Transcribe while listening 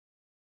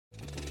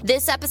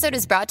This episode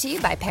is brought to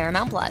you by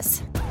Paramount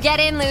Plus.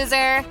 Get in,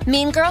 loser!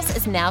 Mean Girls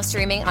is now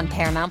streaming on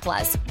Paramount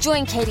Plus.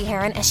 Join Katie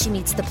Heron as she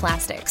meets the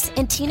plastics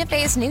in Tina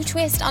Fey's new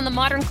twist on the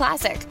modern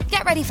classic.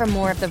 Get ready for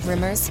more of the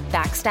rumors,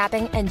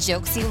 backstabbing, and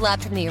jokes you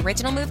loved from the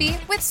original movie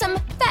with some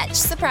fetch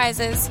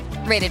surprises.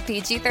 Rated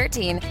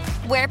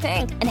PG-13. Wear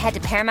pink and head to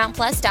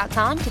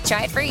ParamountPlus.com to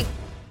try it free.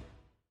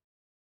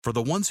 For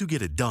the ones who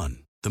get it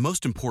done, the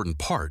most important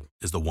part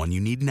is the one you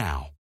need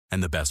now.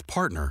 And the best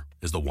partner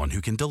is the one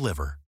who can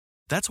deliver.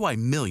 That's why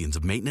millions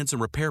of maintenance and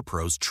repair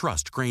pros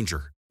trust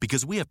Grainger,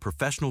 because we have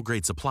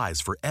professional-grade supplies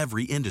for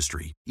every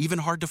industry, even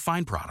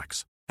hard-to-find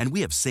products. And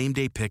we have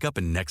same-day pickup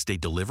and next-day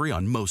delivery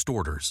on most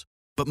orders.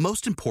 But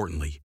most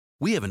importantly,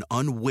 we have an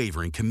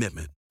unwavering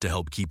commitment to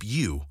help keep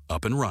you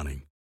up and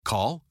running.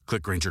 Call,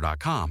 click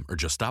Grainger.com, or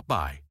just stop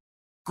by.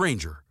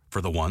 Grainger,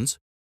 for the ones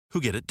who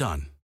get it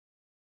done.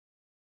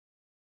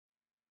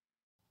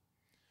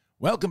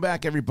 Welcome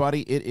back,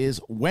 everybody. It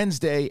is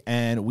Wednesday,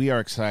 and we are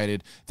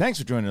excited. Thanks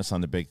for joining us on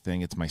The Big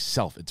Thing. It's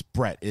myself, it's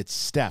Brett, it's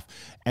Steph,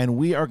 and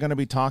we are going to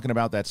be talking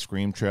about that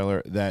Scream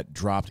trailer that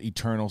dropped.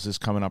 Eternals is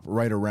coming up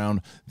right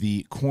around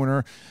the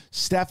corner.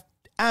 Steph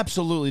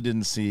absolutely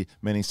didn't see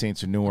Many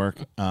Saints of Newark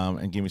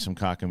and gave me some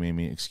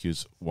cockamamie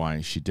excuse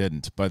why she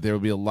didn't. But there will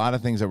be a lot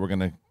of things that we're going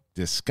to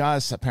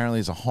discuss.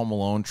 Apparently, it's a Home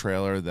Alone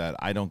trailer that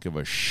I don't give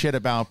a shit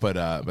about,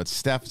 but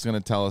Steph's going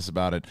to tell us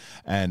about it,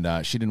 and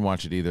she didn't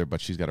watch it either,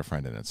 but she's got a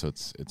friend in it, so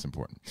it's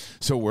important.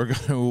 So we're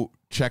going to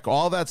check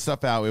all that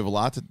stuff out. We have a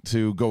lot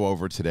to go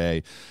over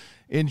today.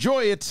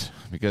 Enjoy it,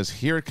 because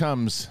here it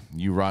comes,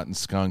 you rotten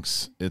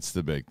skunks. It's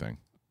The Big Thing.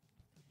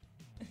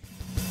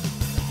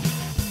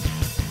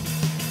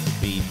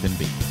 Beef and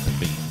beef and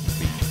beef,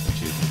 beef and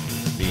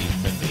choose,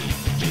 beef and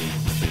beef, beef,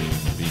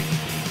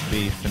 choose,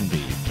 beef and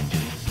beef.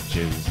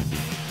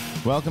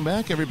 Welcome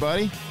back,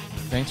 everybody.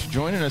 Thanks for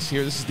joining us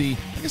here. This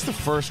is the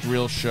first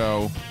real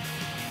show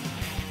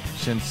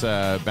since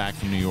back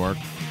from New York.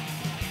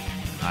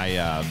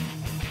 I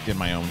did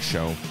my own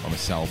show by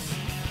myself.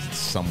 It's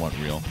somewhat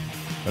real.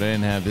 But I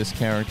didn't have this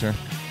character.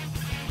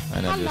 I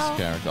didn't have this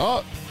character.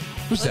 Oh,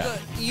 who's that?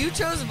 You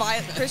chose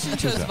violence. Christian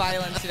chose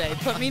violence today.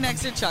 Put me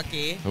next to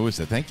Chucky. Who is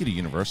that? Thank you to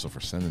Universal for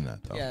sending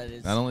that, though. Yeah, it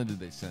is. Not only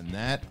did they send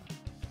that,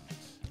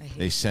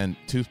 they sent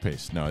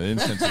toothpaste. No, they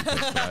didn't send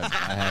toothpaste. But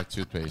I have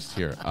toothpaste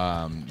here.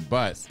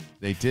 But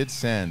they did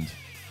send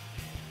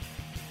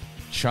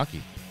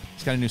Chucky.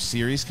 He's got a new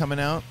series coming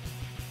out,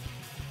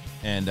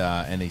 and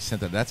they sent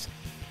that. That's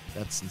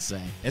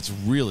insane. It's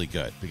really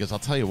good, because I'll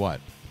tell you what.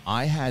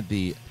 We have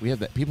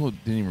that. People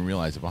didn't even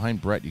realize it.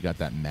 Behind Brett, you got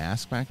that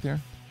mask back there.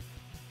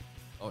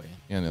 Oh yeah.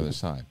 Yeah, on the other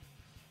side.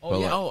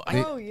 Oh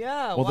but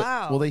yeah.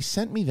 Wow. They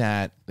sent me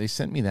that. They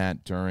sent me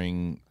that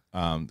during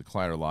the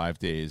Collider Live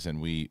days,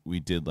 and we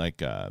did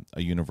like a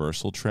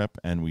Universal trip,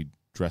 and we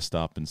dressed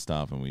up and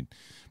stuff, and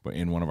but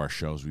in one of our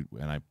shows,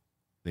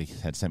 they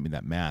had sent me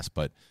that mask,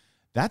 but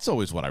that's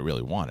always what I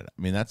really wanted.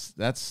 I mean, that's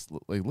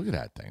like, look at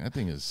that thing. That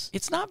thing is.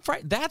 It's not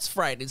frightening. That's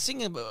frightening.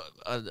 Seeing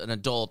an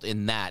adult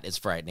in that is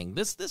frightening.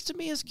 This to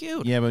me is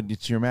cute. Yeah, but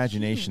it's your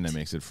imagination that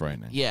makes it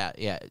frightening.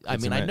 Yeah. I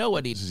mean, I know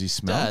what he does. He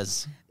smell?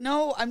 Does.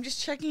 No, I'm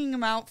just checking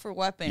him out for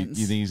weapons.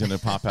 You think he's going to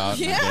pop out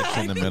yeah, and get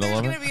in the middle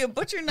of it? there's going to be a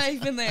butcher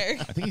knife in there.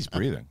 I think he's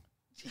breathing.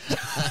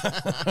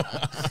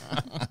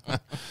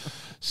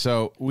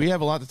 So we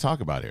have a lot to talk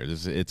about here.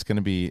 It's going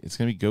to be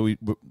good.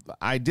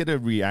 I did a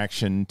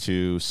reaction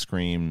to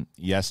Scream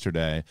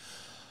yesterday.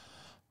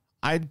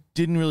 I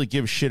didn't really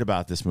give a shit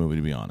about this movie,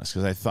 to be honest,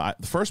 because I thought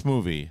the first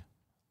movie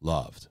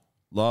loved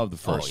the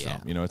first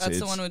film. You know, that's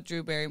the one with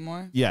Drew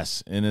Barrymore.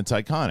 Yes, and it's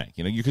iconic.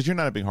 You know, because you're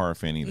not a big horror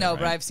fan either. No, right?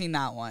 but I've seen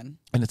that one,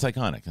 and it's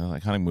iconic, an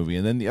iconic movie.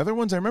 And then the other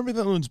ones, I remember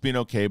the other ones being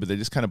okay, but they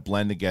just kind of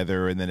blend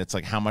together. And then it's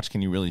like, how much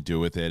can you really do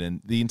with it?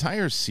 And the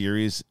entire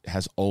series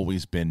has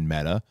always been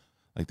meta.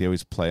 Like, they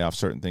always play off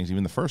certain things.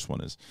 Even the first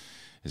one is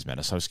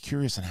meta. So I was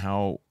curious on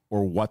how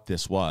or what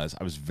this was.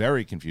 I was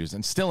very confused,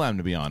 and still am,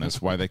 to be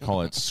honest, why they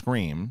call it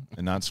Scream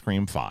and not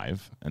Scream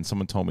 5. And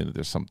someone told me that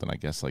there's something, I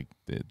guess, like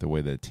the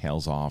way that it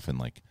tails off, and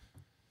like.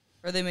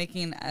 Are they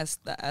making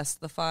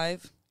the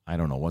 5? I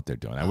don't know what they're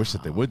doing. I wish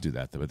that they would do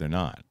that, but they're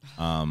not.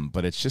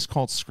 But it's just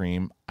called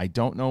Scream. I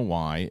don't know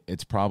why.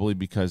 It's probably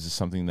because it's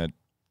something that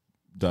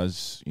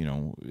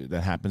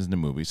that happens in the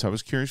movie. So I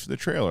was curious for the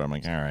trailer. I'm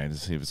like, all right,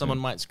 let's see if someone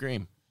might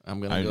scream.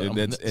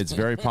 It's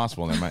very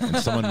possible, and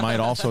someone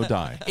might also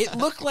die. It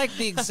looked like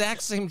the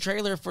exact same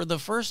trailer for the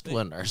first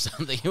one or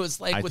something. It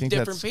was like with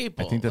different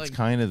people. I think that's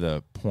kind of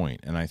the point,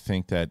 and I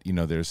think that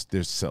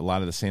there's a lot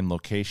of the same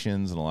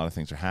locations and a lot of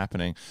things are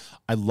happening.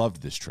 I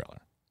loved this trailer.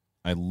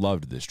 I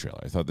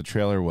thought the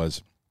trailer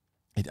was.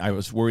 I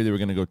was worried they were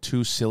going to go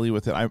too silly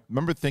with it. I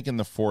remember thinking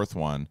the fourth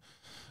one.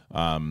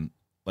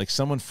 Like,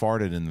 someone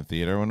farted in the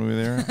theater when we were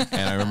there,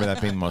 and I remember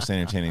that being the most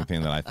entertaining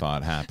thing that I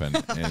thought happened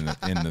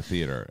in the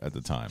theater at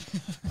the time.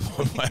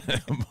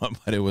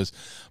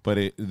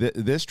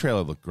 This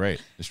trailer looked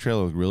great. This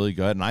trailer looked really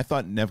good, and I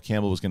thought Neve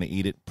Campbell was going to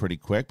eat it pretty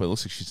quick, but it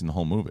looks like she's in the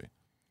whole movie.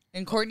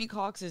 And Courtney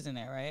Cox is in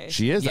it, right?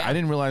 She is. Yeah. I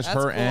didn't realize That's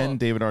her cool. and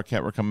David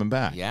Arquette were coming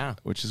back. Yeah.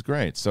 Which is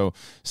great. So,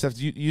 Steph,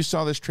 you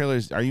saw this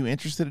trailer. Are you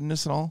interested in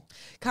this at all?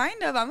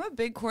 Kind of. I'm a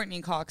big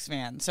Courtney Cox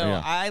fan, so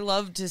Yeah. I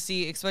love to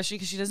see, especially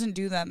because she doesn't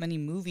do that many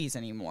movies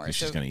anymore.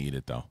 She's So going to eat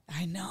it, though.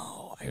 I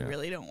know. I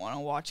really don't want to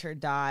watch her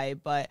die,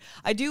 but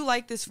I do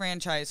like this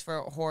franchise for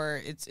horror.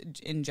 It's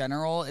in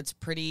general, it's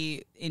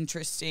pretty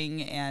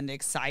interesting and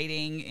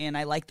exciting, and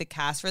I like the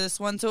cast for this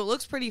one, so it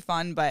looks pretty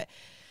fun, but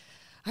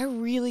I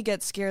really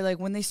get scared like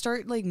when they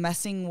start like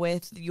messing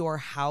with your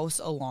house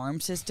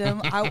alarm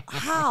system.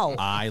 How?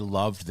 I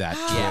loved that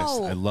How?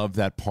 twist. I loved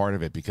that part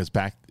of it because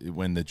back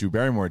when the Drew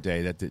Barrymore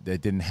day, that they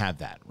didn't have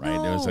that, right?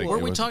 No. It was like, Were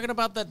it we was- talking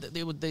about that?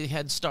 They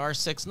had Star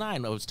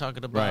 6ix9ine. I was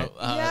talking about.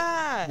 Right.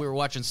 Yeah. We were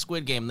watching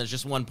Squid Game. And there's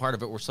just one part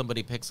of it where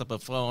somebody picks up a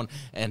phone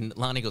and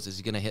Lonnie goes, "Is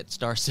he going to hit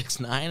Star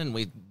 6ix9ine?" And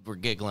we were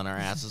giggling our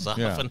asses off.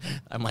 Yeah. And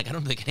I'm like, I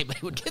don't think anybody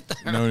would get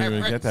that. No,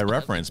 reference. get that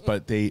reference,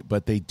 but they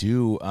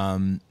do.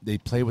 They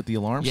play with the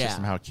alarm Yeah.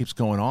 system, how it keeps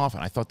going off,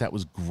 and I thought that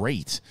was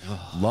great.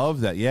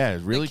 Love that. Yeah,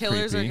 it's really The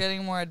killers creepy. are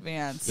getting more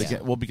advanced.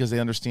 Well, because they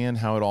understand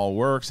how it all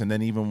works, and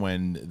then even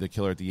when the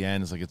killer at the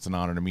end is like, "It's an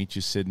honor to meet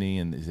you, Sydney,"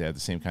 and they have the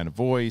same kind of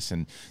voice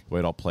and the way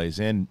it all plays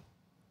in.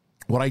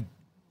 What I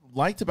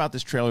liked about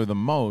this trailer the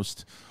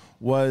most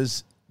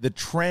was the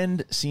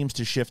trend seems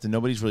to shift, and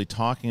nobody's really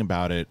talking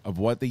about it, of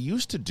what they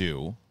used to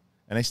do,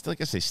 and I still,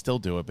 they still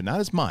do it, but not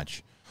as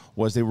much,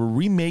 was they were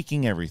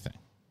remaking everything.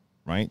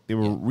 Right? They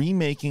were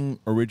remaking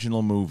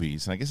original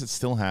movies, and I guess it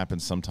still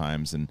happens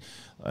sometimes. And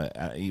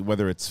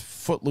whether it's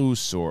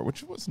Footloose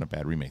which wasn't a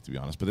bad remake to be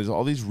honest, but there's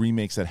all these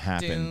remakes that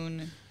happen.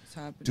 Dune is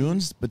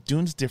happening.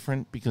 Dune's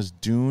different because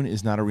Dune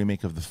is not a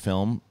remake of the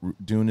film.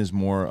 Dune is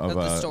more of Of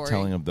the a story.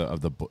 telling of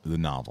the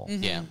novel.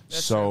 Yeah.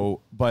 So,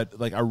 but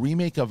like a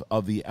remake of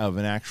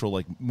an actual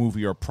like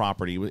movie or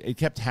property, it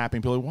kept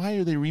happening. People are like, why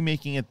are they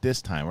remaking it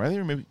this time? Why are they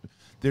remaking?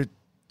 They're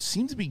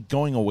seem to be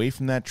going away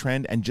from that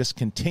trend and just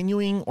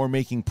continuing or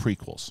making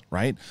prequels,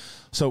 right?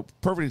 So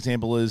perfect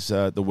example is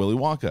the Willy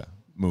Wonka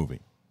movie.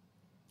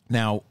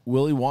 Now,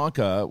 Willy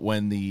Wonka,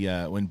 when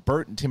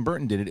Tim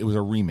Burton did it, it was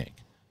a remake,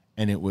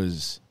 and it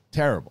was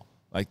terrible.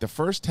 Like the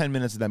first 10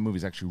 minutes of that movie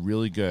is actually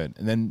really good,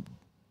 and then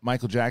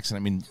Michael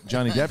Jackson,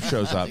 Johnny Depp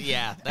shows up,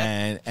 Yeah,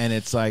 and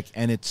it's like,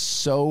 and it's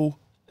so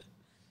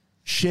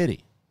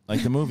shitty.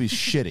 Like the movie's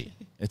shitty.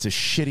 It's a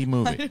shitty I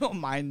movie. don't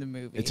mind the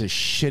movie. It's a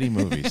shitty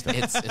movie.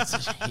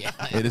 Steph. Yeah.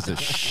 It is a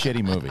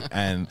shitty movie,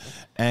 and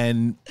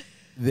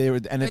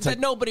it's that like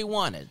nobody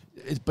wanted.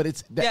 but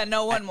it's that, Yeah,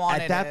 no one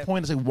wanted at that it.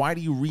 point. It's like, why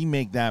do you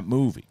remake that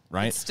movie,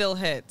 right? It still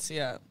hits,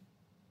 yeah.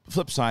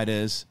 Flip side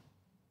is,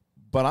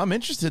 but I'm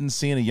interested in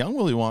seeing a young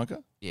Willy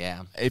Wonka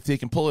Yeah. if they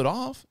can pull it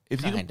off.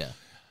 If you can, Kinda.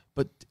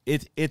 but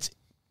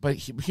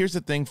here's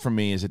the thing for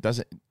me is it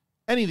doesn't.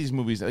 Any of these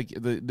movies, like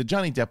the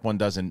Johnny Depp one,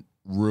 doesn't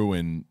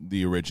ruin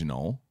the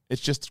original.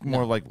 It's just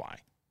more like why'd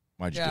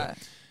you do Yeah.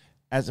 it?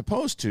 As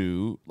opposed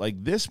to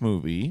like this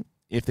movie,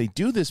 if they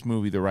do this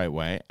movie the right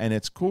way and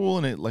it's cool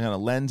and it kind of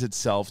lends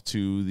itself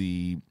to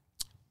the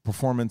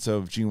performance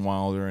of Gene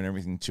Wilder and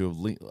everything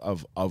too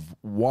of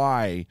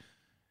why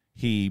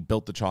he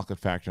built the chocolate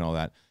factory and all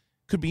that,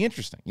 could be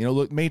interesting.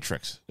 Look,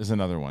 Matrix is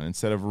another one.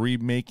 Instead of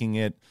remaking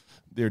it,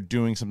 they're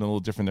doing something a little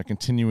different. They're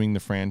continuing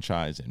the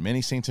franchise. And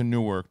Many Saints of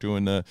Newark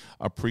doing a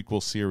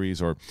prequel series.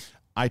 Or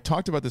I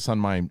talked about this on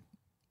my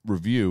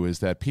review, is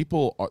that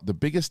the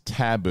biggest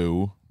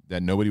taboo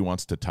that nobody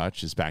wants to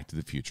touch is Back to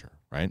the Future,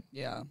 right?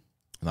 Yeah.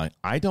 Like,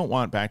 I don't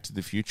want Back to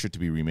the Future to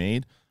be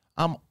remade.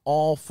 I'm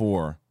all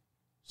for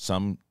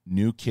some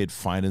new kid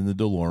finding the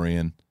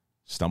DeLorean,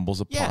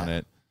 stumbles upon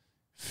it,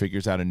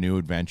 figures out a new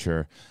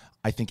adventure.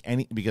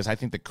 Because I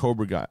think the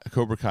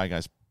Cobra Kai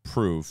guys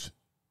proved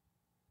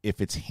if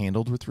it's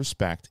handled with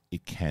respect,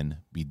 it can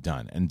be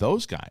done. And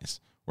those guys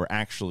were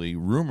actually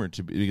rumored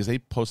to be, because they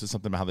posted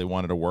something about how they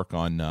wanted to work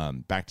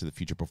on Back to the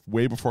Future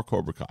way before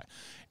Cobra Kai,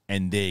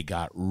 and they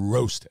got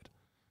roasted,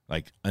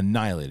 like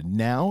annihilated.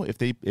 Now,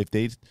 if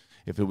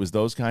it was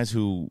those guys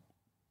who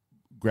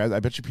grabbed, I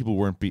bet you people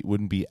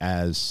wouldn't be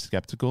as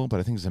skeptical. But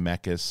I think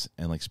Zemeckis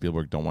and like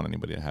Spielberg don't want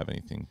anybody to have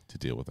anything to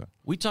deal with it.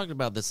 We talked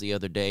about this the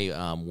other day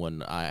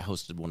when I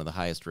hosted one of the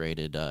highest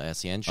rated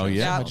SEN shows. Oh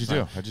yeah, Yeah. how'd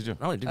you do?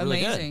 Oh, I did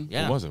really Amazing. good.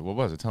 Yeah. What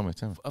was it? Tell me.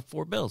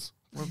 $4 bills.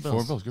 $4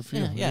 bills. Good for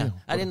you. Yeah, Yeah.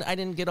 yeah. I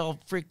didn't get all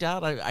freaked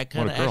out. I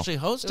kind What of a girl. actually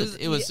hosted.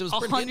 It was pretty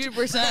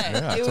 100%.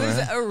 Yeah, It was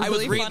that's a really I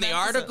was reading fun the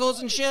episode. articles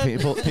and shit.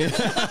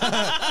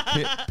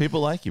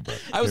 People like you, bro.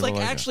 I was People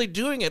like like actually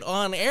doing it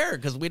on air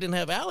because we didn't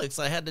have Alex.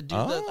 I had to do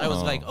that. I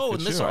was like, good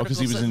and this for you. article because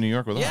he was says- in New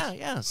York with Yeah, us.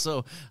 yeah.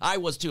 So I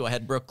was too. I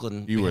had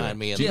Brooklyn You were behind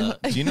me. there.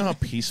 And Do you know how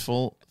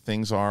peaceful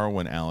things are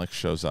when Alex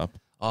shows up?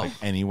 Like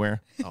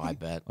anywhere. oh, I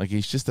bet. Like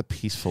he's just a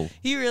peaceful.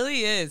 He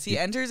really is. He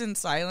enters in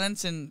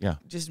silence and Yeah.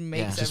 just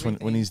makes Just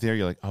everything. when he's there,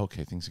 you're like, oh,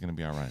 okay, things are gonna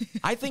be all right.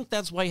 I think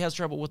that's why he has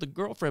trouble with a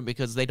girlfriend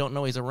because they don't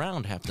know he's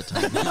around half the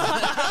time.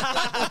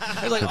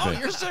 They're like, oh, be.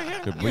 you're still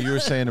here. Good. What you were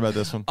saying about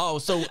this one? Oh,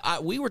 so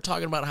we were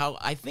talking about how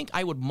I think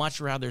I would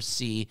much rather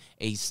see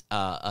a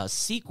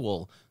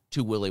sequel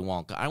to Willy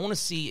Wonka. I want to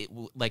see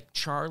like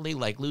Charlie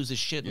like lose his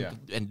shit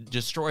and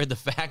destroy the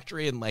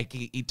factory, and like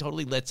he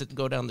totally lets it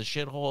go down the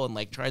shithole and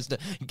like tries to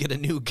get a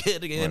new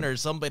kid in or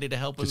somebody to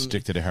help him. Just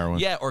stick to the heroin.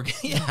 Yeah, or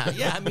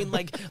yeah. I mean,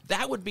 like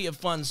that would be a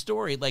fun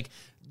story. Like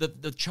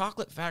the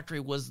chocolate factory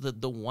was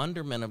the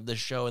wonderment of the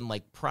show, and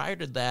like prior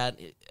to that,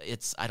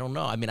 it's I don't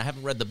know. I mean, I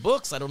haven't read the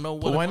books. I don't know.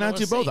 But why not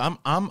do both?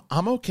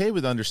 I'm okay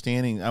with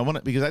understanding.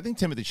 Because I think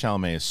Timothée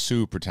Chalamet is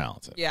super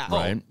talented. Yeah,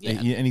 right.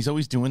 And he's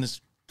always doing this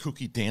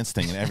kooky dance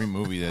thing in every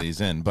movie that he's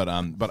in. But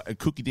a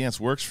kooky dance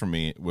works for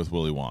me with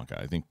Willy Wonka.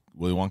 I think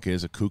Willy Wonka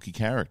is a kooky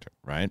character,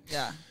 right?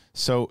 Yeah.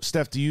 So,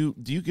 Steph, do you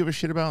give a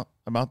shit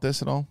about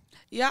this at all?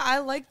 Yeah, I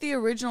like the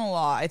original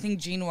Law. I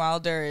think Gene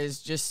Wilder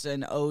is just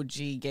an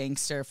OG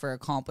gangster for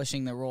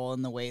accomplishing the role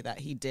in the way that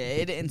he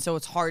did. And so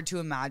it's hard to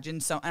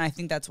imagine. And I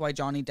think that's why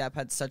Johnny Depp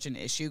had such an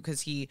issue, because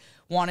he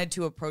wanted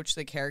to approach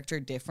the character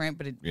different,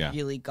 but it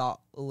really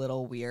got a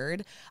little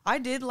weird. I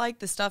did like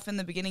the stuff in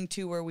the beginning,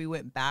 too, where we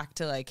went back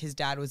to, like, his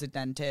dad was a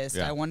dentist.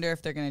 Yeah. I wonder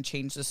if they're going to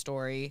change the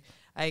story.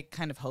 I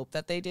kind of hope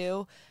that they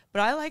do.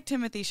 But I like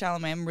Timothée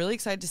Chalamet. I'm really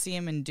excited to see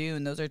him in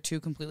Dune. Those are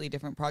two completely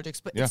different projects.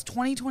 But it's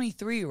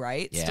 2023,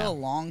 right? It's still a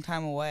long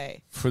time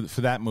away. For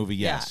that movie,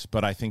 yes. Yeah.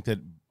 But I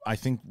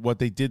think what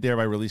they did there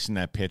by releasing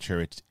that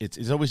picture,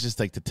 it's always just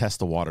like to test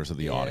the waters of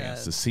the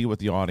audience, to see what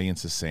the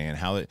audience is saying.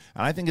 And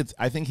I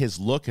think his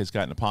look has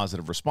gotten a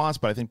positive response,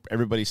 but I think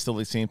everybody's still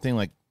the same thing.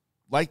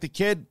 Like the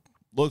kid,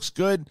 looks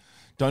good.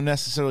 Don't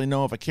necessarily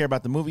know if I care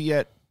about the movie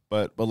yet,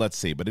 but let's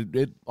see. But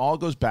it all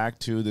goes back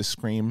to the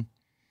Scream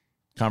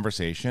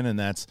conversation, and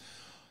that's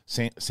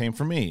same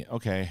for me.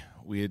 Okay,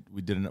 we're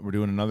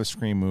doing another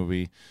Scream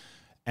movie,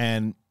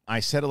 and I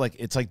said it like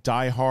it's like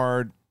Die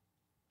Hard,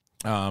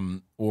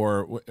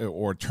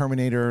 or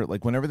Terminator.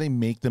 Like whenever they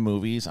make the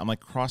movies, I'm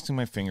like crossing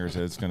my fingers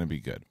that it's going to be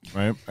good,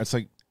 right? It's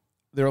like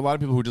there are a lot of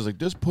people who are just like,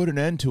 just put an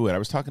end to it. I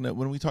was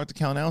when we talked to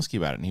Kalinowski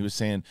about it, and he was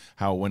saying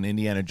how when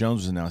Indiana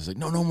Jones was announced, he's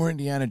like, no more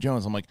Indiana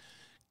Jones. I'm like,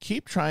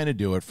 keep trying to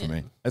do it for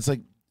me. It's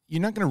like,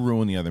 you're not going to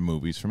ruin the other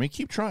movies for me.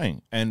 Keep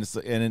trying. And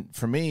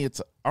for me,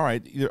 it's all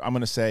right. I'm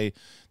going to say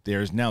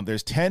there's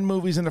 10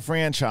 movies in the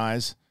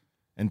franchise,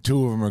 and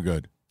 2 of them are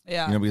good.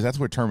 Yeah, because that's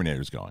where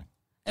Terminator's going.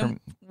 And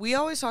we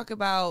always talk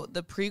about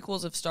the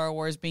prequels of Star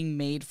Wars being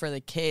made for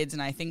the kids,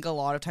 and I think a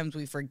lot of times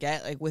we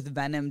forget, like with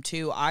Venom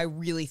 2, I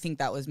really think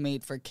that was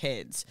made for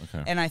kids.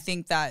 Okay. And I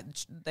think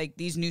that like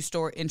these new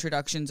store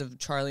introductions of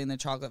Charlie and the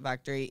Chocolate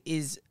Factory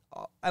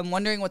I'm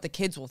wondering what the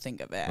kids will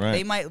think of it. Right.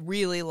 They might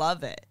really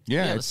love it.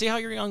 Yeah, see how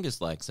your youngest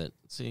likes it.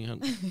 See how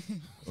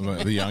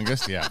the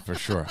youngest, yeah, for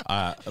sure.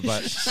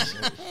 But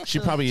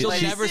she'll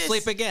never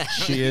sleep again.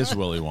 She is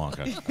Willy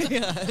Wonka.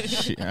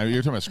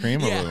 You're talking about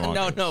Scream or Willy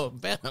Wonka? No,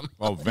 Venom.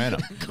 Oh, Venom.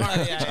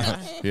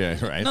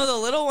 Yeah, right. No, the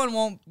little one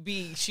won't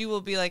be. She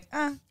will be like,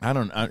 I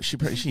don't.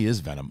 She is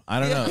Venom. I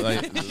don't know.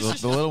 Like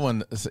the little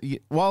one.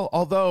 Well,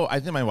 although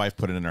I think my wife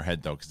put it in her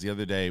head though, because the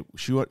other day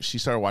she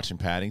started watching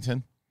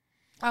Paddington.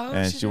 Oh,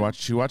 and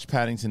she watched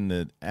Paddington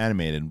the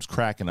animated, was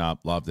cracking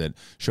up, loved it,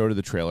 showed her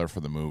the trailer for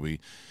the movie.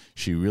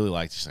 She really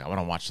liked it. She's like, I want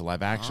to watch the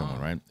live action one,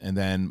 right? And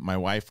then my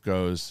wife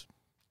goes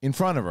in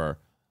front of her,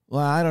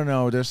 well, I don't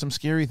know, there's some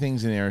scary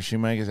things in there. She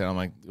might get it. I'm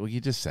like, well,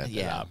 you just set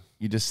it up.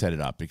 You just set it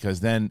up,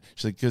 because then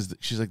because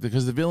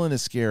the villain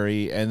is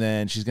scary, and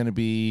then she's gonna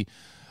be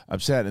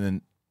upset, and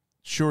then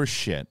sure as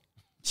shit,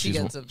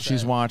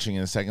 she's watching,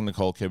 and the second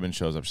Nicole Kidman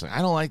shows up, she's like,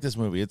 I don't like this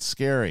movie. It's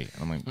scary.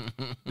 And I'm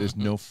like, there's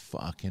no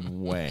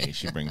fucking way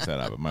she brings that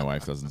up. But my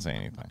wife doesn't say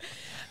anything.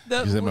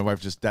 Because then my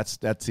wife that's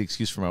the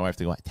excuse for my wife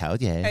to go, I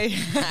told you.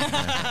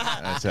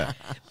 That's it.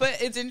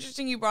 But it's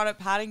interesting you brought up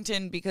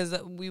Paddington, because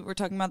we were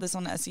talking about this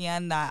on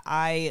SEN, that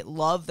I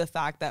love the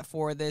fact that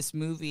for this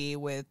movie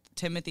with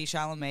Timothée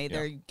Chalamet,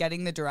 they're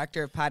getting the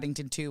director of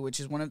Paddington 2,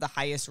 which is one of the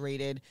highest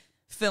rated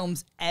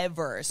films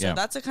ever. So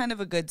that's a kind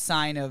of a good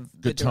sign of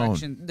the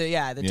direction, the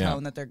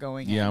tone that they're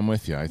going in. Yeah, I'm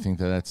with you. I think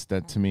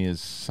that to me is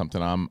something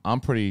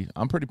I'm pretty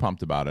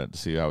pumped about it, to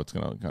see how it's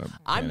going to kind of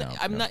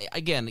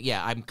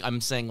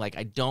I'm saying, like,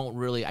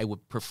 I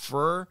would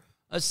prefer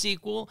a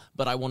sequel,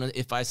 but I want to,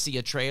 if I see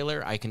a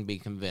trailer, I can be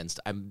convinced.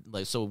 I'm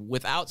like, so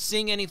without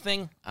seeing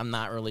anything, I'm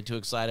not really too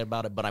excited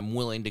about it, but I'm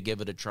willing to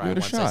give it a try. Give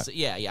it a shot.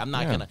 I'm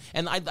not gonna.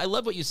 And I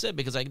love what you said,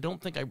 because I don't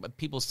think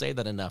people say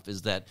that enough,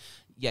 is that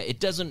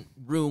it doesn't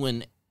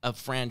ruin a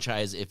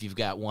franchise if you've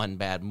got one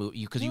bad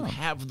movie, because you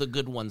have the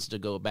good ones to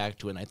go back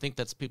to. And I think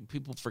that's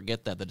people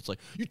forget that it's like,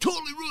 you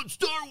totally ruined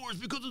Star Wars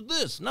because of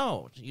this.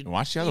 No,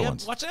 watch the other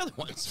ones. Watch the other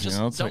ones.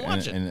 Just don't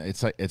watch it. And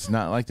it's like, it's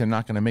not like they're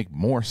not going to make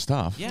more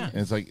stuff. Yeah, and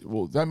it's like,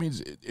 well, that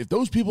means if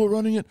those people are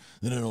running it,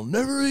 then it'll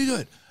never be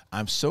good.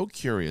 I'm so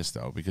curious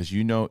though, because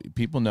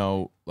people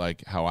know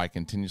like how I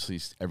continuously,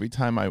 every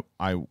time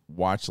I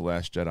watch The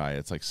Last Jedi,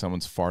 it's like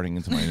someone's farting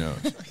into my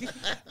nose.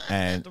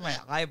 And my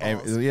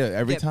eyeballs.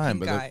 Every time.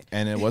 But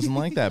and it wasn't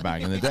like that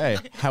back in the day.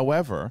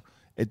 However,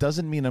 it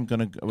doesn't mean I'm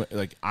gonna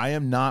like, I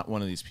am not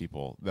one of these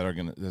people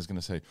that's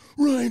gonna say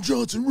Rian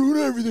Johnson ruined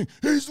everything.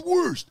 He's the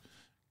worst.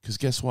 Because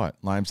guess what?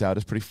 Limes Out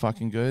is pretty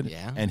fucking good.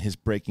 Yeah. And his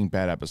Breaking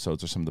Bad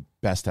episodes are some of the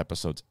best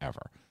episodes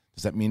ever.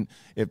 Does that mean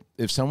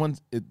if someone,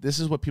 this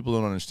is what people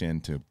don't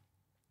understand too.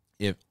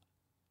 If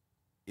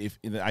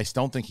I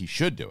don't think he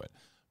should do it,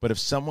 but if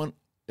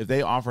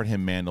they offered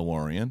him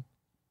Mandalorian,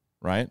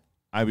 right,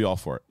 I'd be all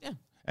for it. Yeah.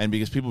 And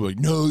because people are like,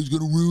 no, he's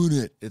going to ruin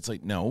it. It's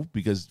like, no,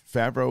 because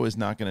Favreau is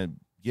not going to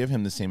give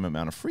him the same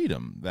amount of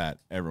freedom that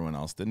everyone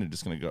else did. They're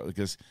just going to go,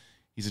 because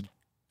he's a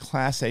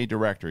Class A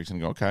director. He's going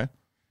to go, okay,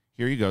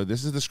 here you go.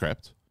 This is the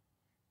script.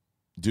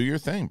 Do your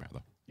thing,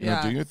 brother. You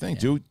know, do your thing.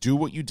 Yeah. Do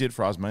what you did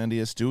for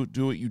Ozymandias. Do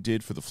what you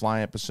did for the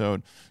Fly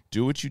episode.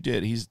 Do what you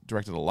did. He's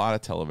directed a lot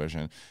of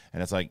television,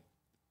 and it's like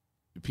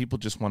people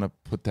just want to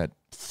put that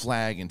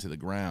flag into the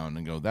ground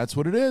and go, that's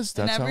what it is.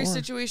 That's and every how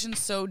situation's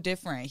so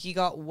different. He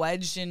got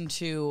wedged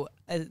into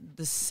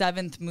the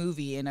 7th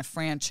movie in a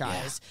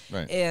franchise. Yeah.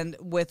 Right. And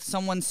with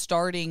someone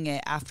starting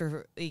it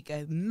after like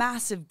a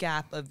massive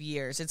gap of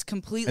years, it's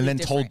completely and then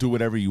different. told do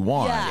whatever you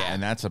want. Yeah.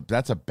 And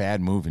that's a bad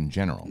move in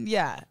general.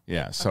 Yeah.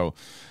 Yeah. So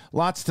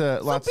lots.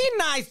 So be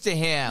nice to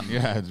him.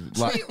 Yeah.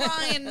 Treat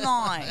Ryan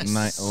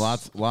nice.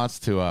 Lots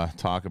to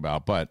talk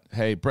about. But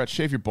hey, Brett,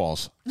 shave your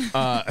balls.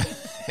 I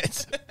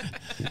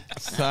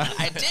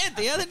did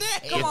the other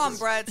day. Come on,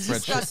 Brett. It's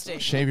disgusting.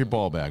 Shave your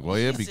ball bag, will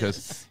you?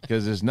 Because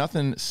there's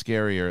nothing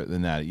scarier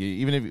than that.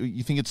 Even if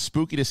you think it's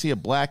spooky to see a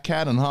black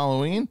cat on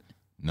Halloween,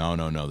 no.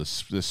 The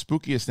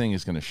spookiest thing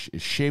is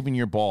is shaving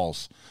your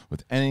balls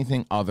with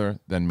anything other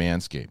than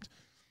Manscaped.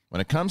 When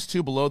it comes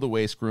to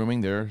below-the-waist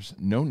grooming, there's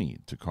no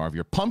need to carve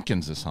your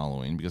pumpkins this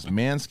Halloween because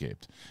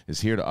Manscaped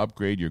is here to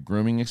upgrade your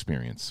grooming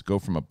experience. Go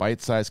from a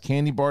bite-sized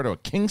candy bar to a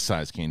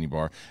king-size candy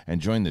bar and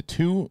join the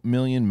 2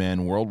 million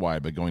men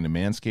worldwide by going to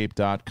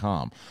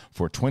manscaped.com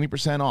for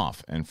 20%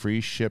 off and free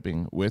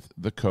shipping with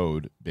the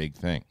code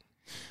BIGTHING.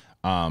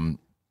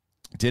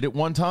 Did it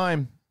one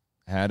time,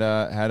 had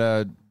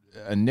a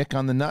nick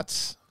on the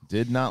nuts,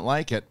 did not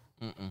like it.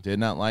 Did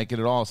not like it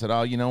at all. Said,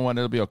 oh, you know what?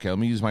 It'll be okay. Let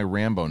me use my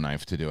Rambo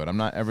knife to do it. I'm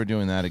not ever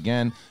doing that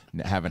again.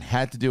 Haven't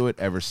had to do it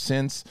ever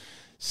since.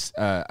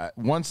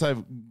 Once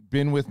I've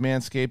been with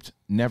Manscaped,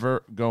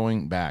 never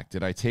going back.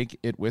 Did I take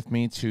it with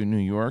me to New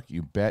York?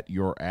 You bet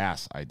your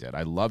ass I did.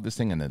 I love this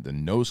thing and the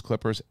nose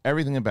clippers,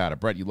 everything about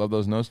it. Brett, you love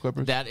those nose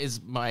clippers? That is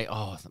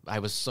I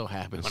was so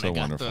happy when I got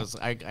wonderful. those.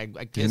 I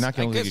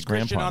kissed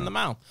Christian on the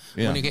mouth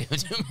when he gave it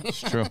to me.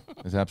 It's true.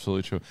 It's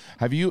absolutely true.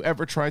 Have you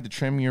ever tried to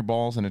trim your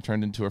balls and it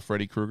turned into a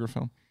Freddy Krueger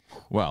film?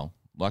 Well,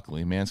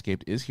 luckily,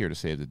 Manscaped is here to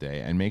save the day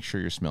and make sure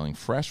you're smelling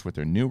fresh with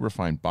their new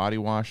refined body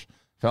wash.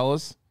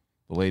 Fellas,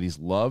 the ladies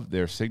love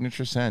their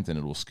signature scent, and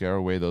it will scare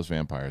away those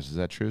vampires. Is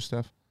that true,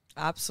 Steph?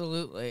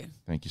 Absolutely.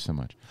 Thank you so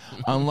much.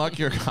 Unlock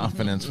your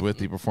confidence with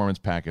the Performance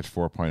Package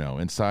 4.0.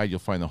 Inside, you'll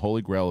find the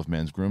holy grail of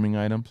men's grooming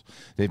items.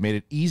 They've made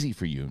it easy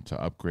for you to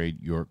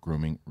upgrade your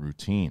grooming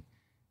routine.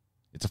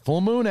 It's a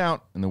full moon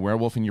out, and the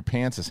werewolf in your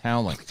pants is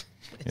howling.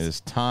 It is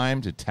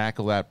time to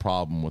tackle that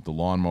problem with the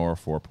Lawnmower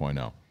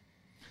 4.0.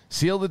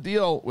 Seal the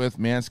deal with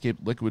Manscaped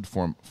liquid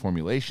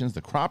formulations,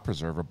 the Crop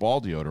Preserver Ball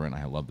Deodorant,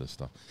 I love this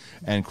stuff,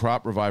 and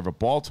Crop Reviver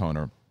Ball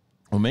Toner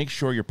will make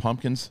sure your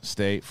pumpkins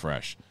stay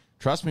fresh.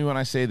 Trust me when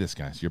I say this,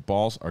 guys. Your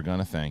balls are going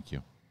to thank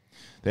you.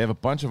 They have a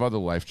bunch of other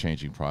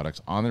life-changing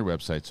products on their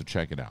website, so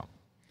check it out.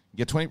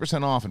 Get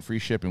 20% off and free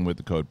shipping with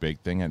the code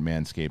BIGTHING at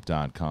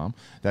manscaped.com.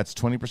 That's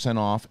 20%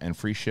 off and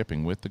free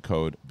shipping with the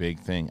code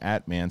BIGTHING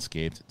at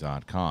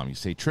manscaped.com. You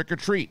say trick or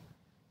treat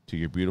to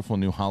your beautiful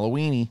new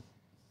Halloweenie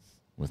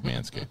with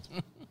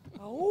Manscaped.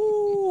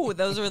 Oh,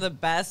 those are the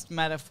best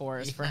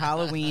metaphors for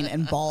Halloween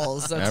and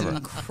balls. That's Ever.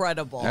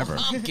 Incredible. Ever.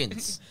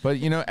 Pumpkins. But,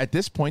 at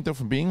this point, though,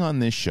 from being on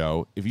this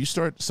show, if you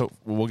start, so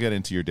we'll get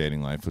into your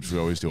dating life, which we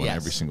always do on Yes.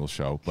 every single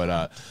show.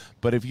 But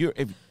if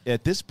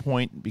at this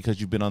point,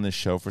 because you've been on this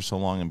show for so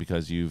long and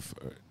because you've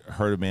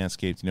heard of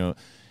Manscaped,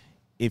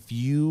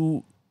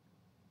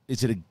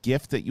 is it a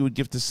gift that you would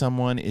give to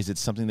someone? Is it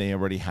something they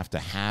already have to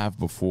have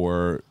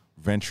before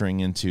venturing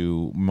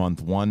into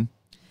month one?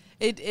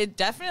 It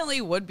definitely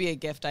would be a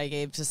gift I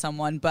gave to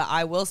someone, but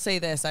I will say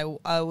this. I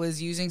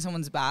was using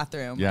someone's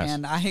bathroom, Yes.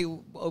 and I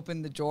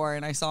opened the drawer,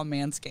 and I saw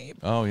Manscaped.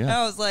 Oh, yeah. And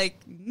I was like,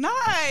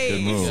 nice.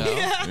 Good move.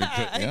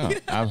 Yeah.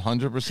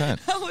 100%.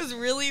 I was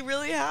really,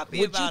 really happy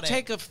Would about you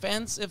take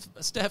offense if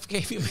Steph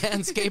gave you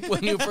Manscaped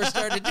when you first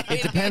started dating?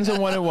 It depends on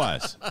what it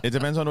was. It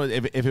depends on what,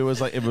 if it was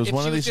like, if it was If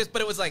one she of was these.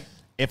 but it was like,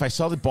 If I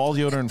saw the ball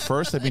deodorant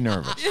first, I'd be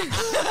nervous.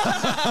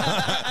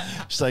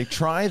 She's like,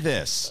 try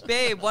this.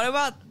 Babe, what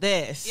about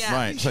this? Yeah.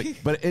 Right. It's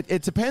like, but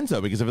it depends,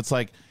 though, because if it's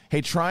like,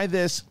 hey, try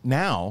this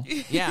now,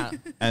 yeah.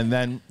 and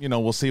then,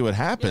 we'll see what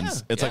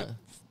happens. Yeah, It's yeah. like,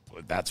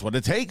 that's what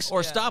it takes.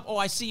 Or stop. Oh,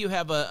 I see you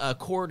have a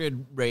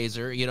corded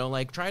razor.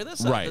 Try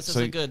this out. Right. This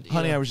So, is a good.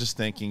 honey, I was just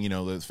thinking,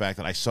 the fact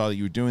that I saw that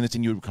you were doing this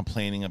and you were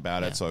complaining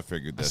about it, so I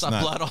figured I this. saw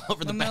blood all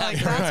over the And they're like,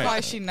 back. that's Right. why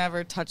she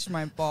never touched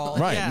my balls.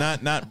 Right. Yeah.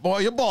 Not, boy,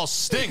 your balls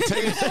stink.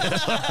 Take it.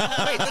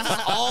 Wait, this is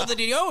all the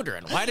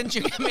deodorant. Why didn't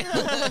you give me?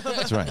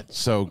 That's right.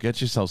 So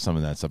get yourself some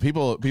of that stuff.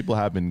 People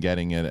have been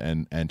getting it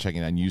and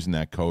checking it and using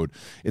that code.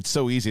 It's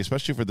so easy,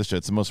 especially for this show.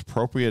 It's the most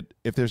appropriate.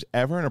 If there's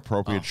ever an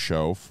appropriate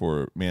show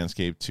for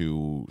Manscaped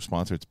to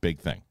sponsor, it's Big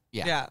Thing.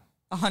 Yeah.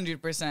 Yeah.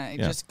 100%. It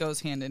Yeah. just goes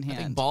hand in I think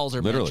hand. balls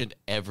are Literally. mentioned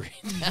every.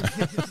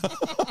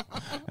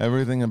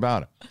 Everything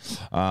about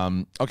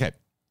it. Okay,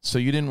 so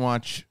you didn't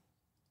watch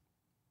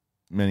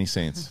Many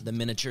Saints. The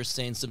Miniature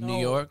Saints of New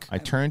York. I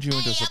turned you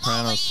into a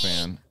Sopranos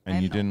fan, and I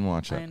you know. didn't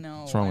watch it. I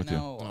know. What's wrong with I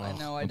know. you? I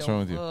know. I What's don't. wrong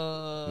with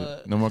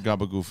you? No more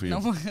gabagoo for you.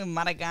 No,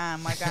 my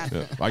God, my God.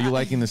 Yeah. Are you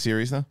liking the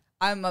series though?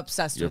 I'm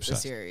obsessed You're with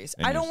obsessed. the series.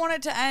 And I you're- don't want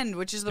it to end,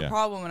 which is the Yeah.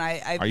 problem. And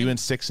I Are you in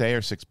 6A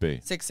or 6B?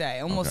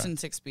 6A, almost Okay. in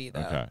 6B though.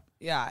 Okay.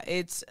 Yeah,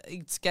 it's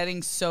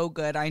getting so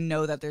good. I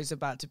know that there's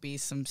about to be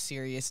some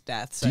serious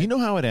deaths. Do you know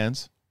how it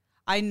ends?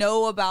 I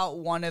know about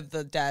one of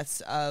the deaths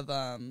of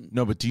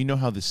No, but do you know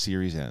how the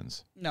series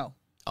ends? no.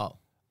 Oh,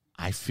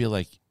 I feel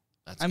like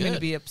that's I'm good. going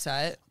to be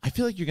upset.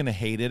 you're gonna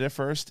hate it at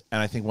first,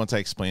 and I think once I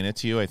explain it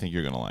to you, I think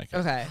you're gonna like it.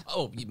 Okay.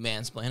 Oh, you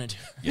mansplained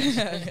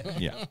it.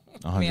 Yeah,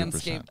 100%.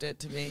 Manscaped it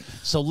to me.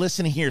 So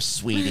listen here,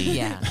 sweetie.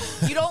 Yeah.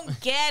 You don't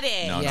get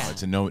it. No, Yeah. no,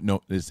 it's a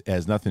no. It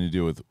has nothing to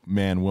do with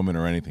man, woman,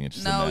 or anything. It's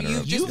just a No, matter you've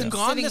of, just You've been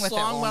gone sitting this with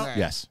long it about- longer.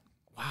 yes.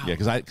 Wow. Yeah,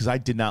 because I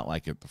did not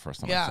like it the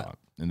first time I Yeah. saw it,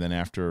 and then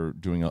after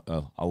doing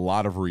a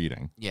lot of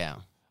reading, Yeah.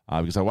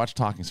 because I watched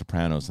Talking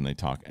Sopranos and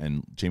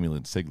Jamie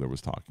Lynn Sigler was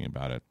talking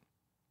about it.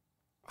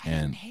 I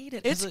didn't And- hate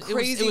it. It's 'cause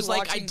crazy It was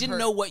like I watching didn't her-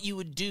 know what you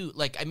would do.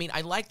 Like, I mean, I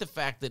like the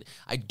fact that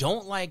I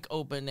don't like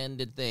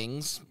open-ended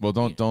things. Well,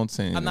 don't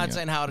say anything. I'm not yet.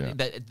 saying how to.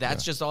 Yeah.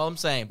 That's just all I'm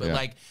saying. But Yeah.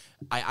 like,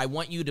 I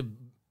want you to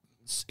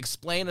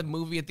explain a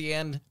movie at the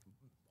end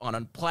on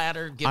a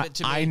platter. Give it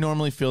to me. I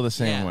normally feel the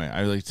same Yeah. way.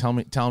 I like tell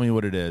me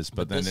what it is,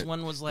 but then this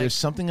one was like- there's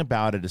something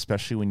about it,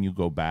 especially when you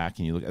go back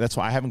and you look. That's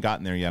why I haven't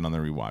gotten there yet on the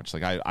rewatch.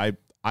 Like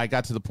I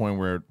got to the point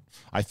where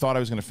I thought I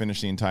was going to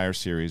finish the entire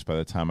series by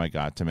the time I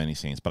got to Many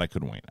Saints, but I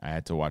couldn't wait. I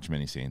had to watch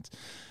Many Saints,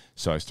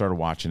 so I started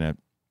watching it,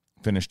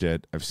 finished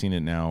it. I've seen it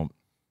now.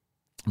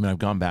 I mean, I've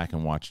gone back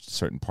and watched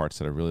certain parts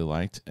that I really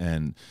liked,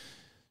 and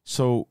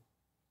so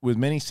with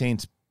Many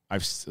Saints,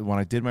 when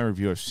I did my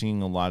review, I've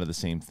seen a lot of the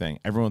same thing.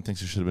 Everyone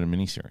thinks it should have been a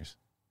miniseries.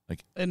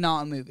 And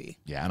not a movie.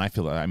 Yeah, and I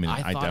feel that. I mean, I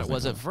thought it definitely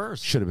was feel at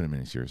first. should have been a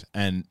miniseries.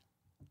 And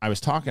I was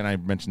talking. I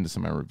mentioned this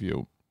in my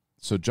review.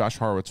 So Josh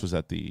Horowitz was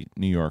at the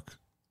New York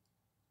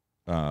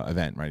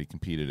event, right? He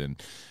competed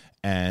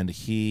and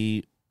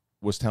he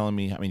was telling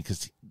me. I mean,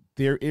 because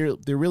there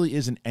really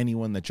isn't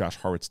anyone that Josh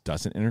Horowitz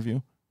doesn't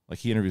interview. Like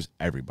he interviews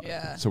everybody.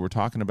 Yeah. So we're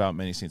talking about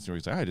Many Saints.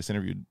 He's like, I just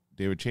interviewed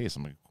David Chase.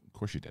 I'm like, of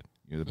course you did.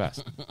 You're the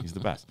best. He's the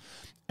best.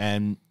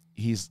 And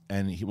he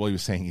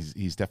was saying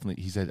he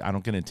said I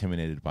don't get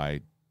intimidated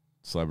by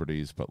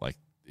celebrities, but like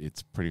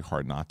it's pretty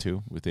hard not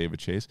to with David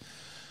Chase.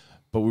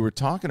 But we were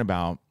talking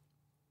about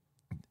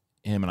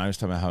him, and I was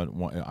talking about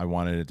how I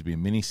wanted it to be a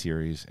mini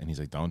series, and he's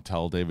like, "Don't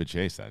tell David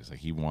Chase that." He's like,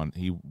 he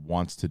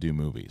wants to do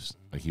movies,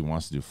 like he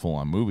wants to do full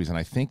on movies, and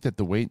I think that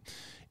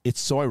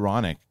it's so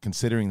ironic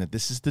considering that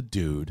this is the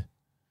dude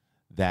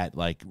that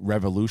like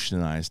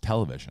revolutionized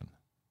television,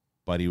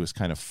 but he was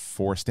kind of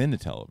forced into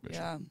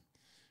television. Yeah.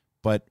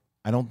 But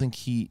I don't think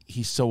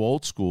he's so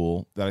old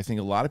school that I think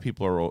a lot of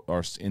people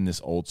are in this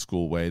old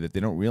school way that they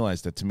don't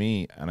realize that. To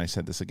me, and I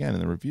said this again in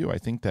the review, I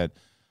think that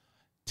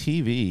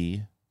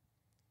TV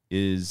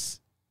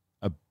is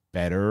a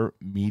better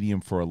medium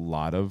for a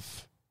lot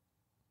of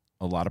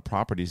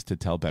properties to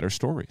tell better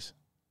stories.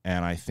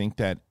 And I think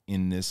that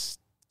in this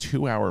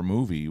 2-hour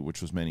movie,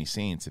 which was Many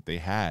Saints, if they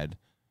had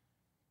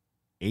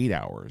 8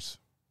 hours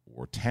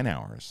or 10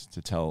 hours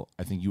to tell,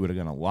 I think you would have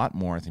done a lot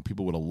more. I think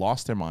people would have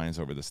lost their minds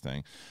over this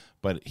thing.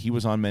 But they were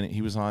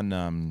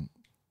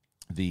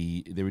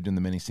doing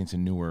the Many Saints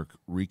in Newark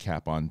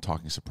recap on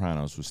Talking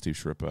Sopranos with Steve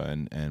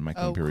Sciarippa and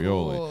Michael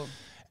Imperioli. Cool.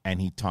 And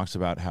he talks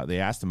about how they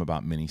asked him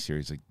about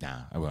miniseries. Like,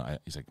 nah,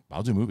 he's like,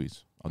 I'll do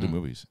movies. I'll do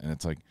movies. And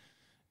it's like,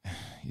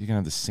 you're gonna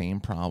have the same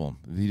problem.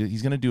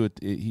 He's gonna do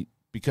it.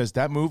 Because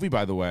that movie,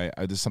 by the way,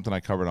 this is something I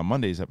covered on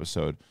Monday's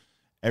episode.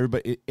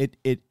 Everybody, it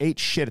ate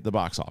shit at the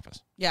box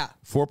office. Yeah.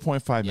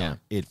 4.5 million.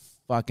 Yeah. It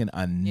fucking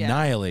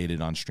annihilated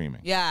on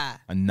streaming. Yeah.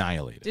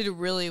 Annihilated. Did it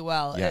really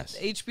well. Yes.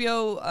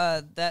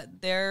 HBO,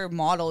 that their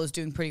model is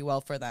doing pretty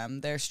well for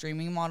them. Their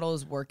streaming model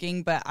is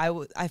working, but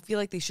I feel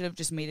like they should have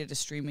just made it a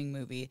streaming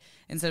movie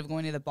instead of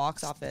going to the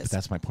box office. But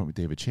that's my point with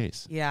David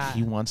Chase. Yeah.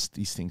 He wants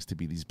these things to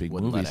be these big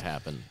Wouldn't movies. let it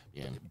happen.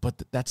 Yeah. But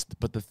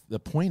the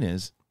point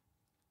is,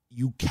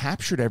 you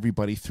captured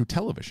everybody through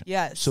television.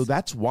 Yes. So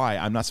that's why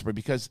I'm not surprised,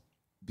 because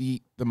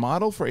the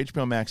model for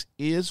HBO Max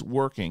is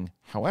working.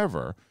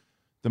 However,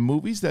 the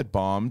movies that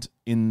bombed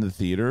in the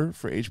theater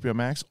for HBO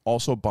Max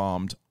also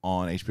bombed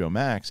on HBO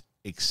Max,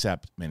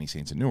 except Many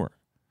Saints in Newark.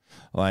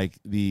 Like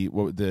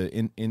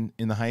in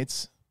the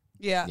Heights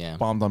yeah. Yeah.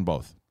 bombed on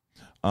both.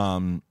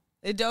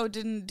 It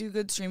didn't do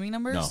good streaming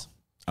numbers?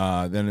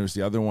 No. Then there was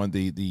the other one,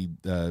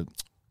 the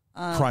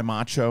Cry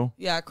Macho.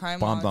 Yeah, Crime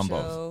Bombed on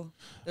Macho.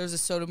 There's a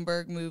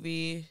Soderbergh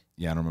movie.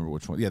 Yeah, I don't remember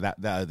which one. Yeah,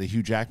 that the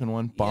Hugh Jackman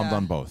one bombed Yeah.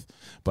 on both,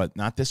 but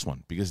not this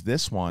one, because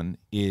this one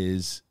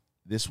is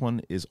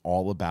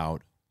all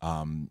about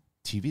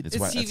TV. That's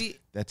It's why TV.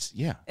 That's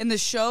yeah. And the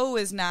show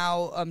is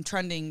now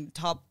trending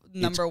top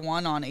number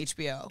one on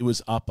HBO. It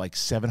was up like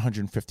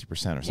 750% or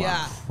something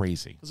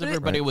crazy. Because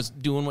everybody was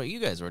doing what you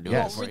guys were doing.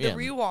 Yes. For the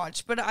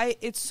rewatch, but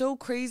it's so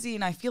crazy,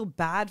 and I feel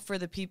bad for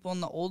the people in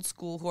the old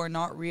school who are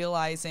not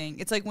realizing.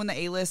 It's like when the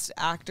A-list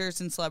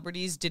actors and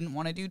celebrities didn't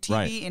want to do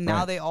TV, and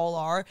now they all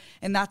are,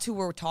 and that's who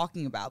we're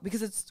talking about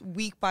because it's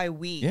week by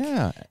week.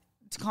 Yeah.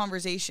 It's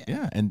conversation.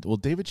 Yeah, and well,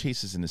 David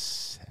Chase is in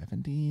his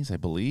 70s, I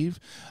believe,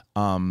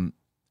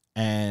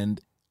 and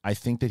I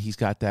think that he's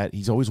got that.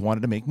 He's always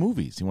wanted to make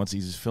movies.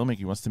 He's a filmmaker.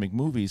 He wants to make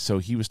movies. So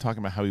he was talking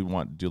about how he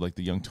wanted to do like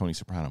the young Tony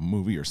Soprano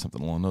movie or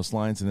something along those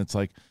lines. And it's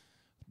like,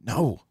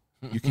 no,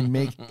 you can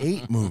make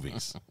 8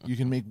 movies. You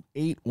can make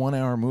 8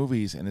 one-hour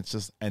movies, and it's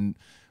just. And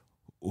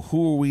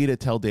who are we to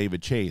tell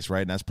David Chase,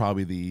 right? And that's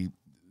probably the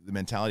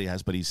mentality he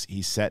has. But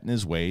he's set in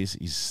his ways.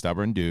 He's a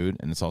stubborn dude,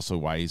 and it's also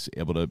why he's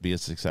able to be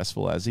as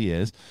successful as he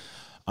is.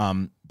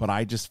 But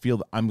I just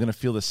feel I'm going to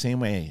feel the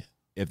same way.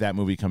 If that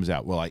movie comes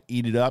out, will I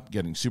eat it up,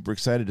 getting super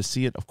excited to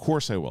see it? Of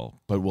course I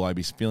will. But will I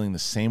be feeling the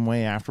same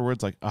way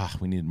afterwards? Like,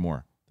 we needed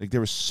more. Like there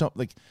was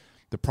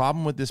the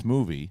problem with this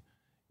movie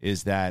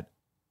is that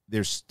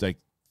there's like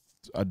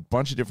a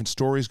bunch of different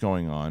stories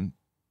going on,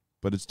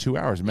 but it's 2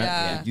 hours.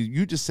 Yeah.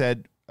 You just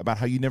said about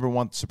how you never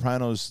want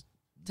Sopranos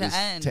to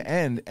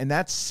end, and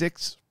that's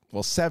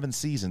 7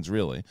 seasons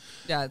really.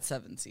 Yeah, it's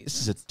 7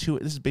 seasons.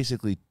 This is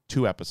basically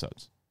 2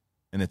 episodes,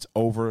 and it's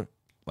over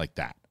like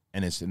that,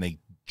 and they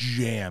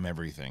jam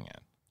everything in.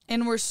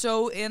 And we're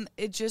so in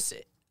it.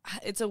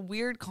 It's a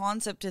weird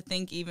concept to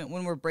think, even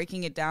when we're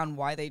breaking it down,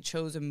 why they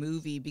chose a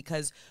movie,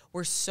 because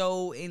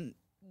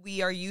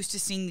we are used to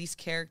seeing these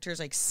characters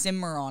like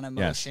simmer on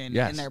emotion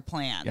in their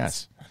plans.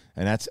 Yes.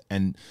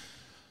 And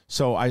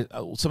so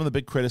some of the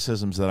big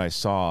criticisms that I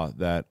saw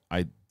that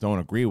I don't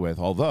agree with,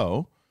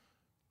 although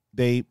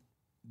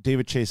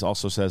David Chase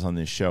also says on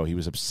this show he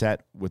was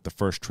upset with the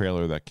first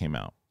trailer that came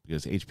out,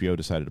 because HBO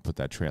decided to put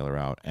that trailer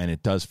out, and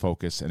it does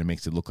focus, and it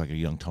makes it look like a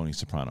young Tony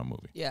Soprano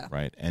movie. Yeah.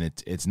 Right? And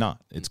it's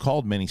not. It's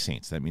called Many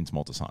Saints. That means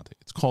Moltisanti.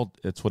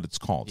 It's what it's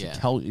called. Yeah.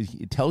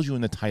 It tells you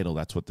in the title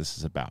that's what this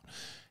is about.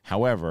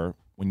 However,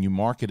 when you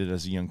market it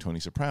as a young Tony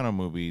Soprano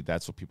movie,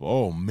 that's what people,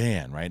 oh,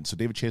 man, right? So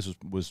David Chase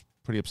was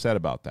pretty upset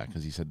about that,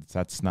 because he said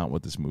that's not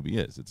what this movie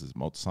is. It's a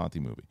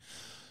Moltisanti movie.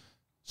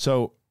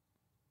 So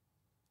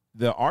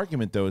the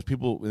argument, though, is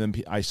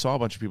I saw a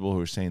bunch of people who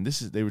were saying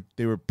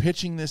they were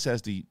pitching this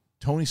as the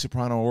Tony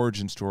Soprano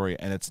origin story,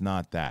 and it's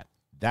not that.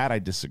 That I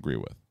disagree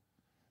with.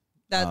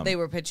 That they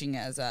were pitching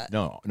as that.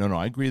 No.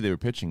 I agree they were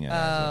pitching it.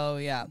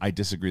 Yeah. I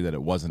disagree that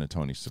it wasn't a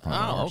Tony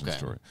Soprano origin okay.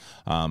 story.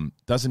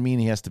 Doesn't mean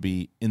he has to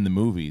be in the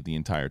movie the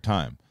entire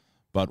time.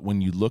 But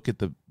when you look at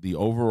the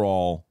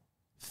overall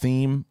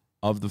theme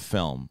of the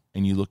film,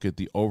 and you look at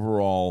the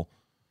overall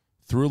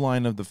through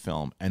line of the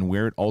film and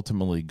where it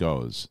ultimately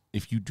goes,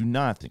 if you do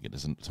not think it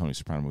is a Tony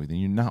Soprano movie, then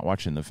you're not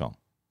watching the film,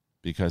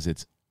 because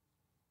it's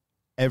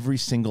every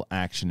single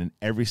action and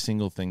every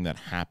single thing that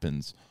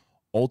happens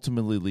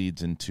ultimately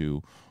leads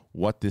into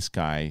what this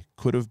guy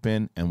could have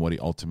been and what he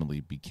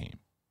ultimately became.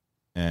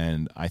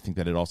 And I think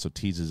that it also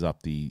teases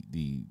up the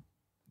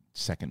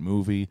second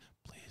movie.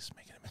 Please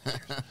make it a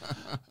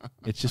miniseries.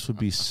 It just would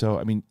be so.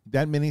 I mean,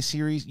 that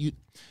miniseries.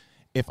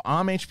 If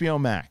I'm HBO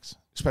Max,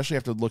 especially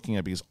after looking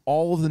at, because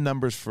all of the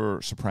numbers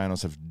for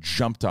Sopranos have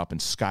jumped up and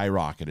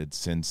skyrocketed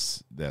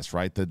since this,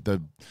 right?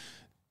 The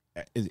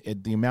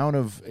amount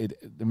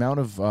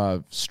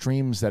of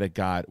streams that it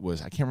got was,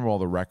 I can't remember all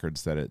the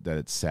records that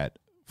it set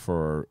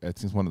for. I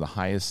think it's one of the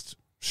highest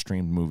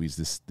streamed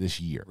movies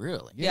this year.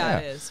 Really? Yeah,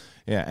 it is.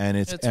 Yeah, and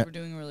we're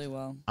doing really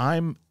well.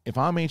 If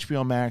I'm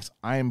HBO Max,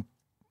 I'm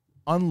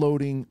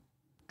unloading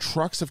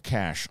trucks of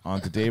cash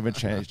onto David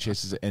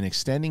Chase's and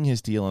extending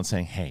his deal and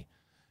saying, hey,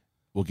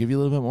 we'll give you a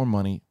little bit more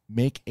money,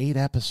 make 8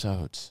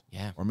 episodes,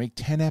 or make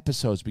 10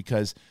 episodes,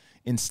 because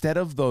instead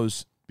of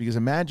those. Because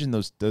imagine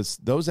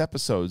those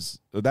episodes,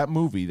 that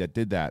movie that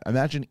did that,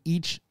 imagine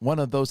each one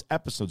of those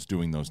episodes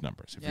doing those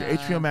numbers. If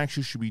you're HBO Max,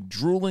 you should be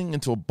drooling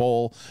into a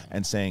bowl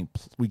and saying,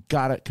 we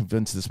got to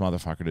convince this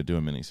motherfucker to do a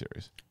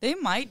miniseries. They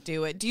might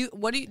do it. He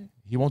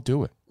won't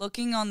do it.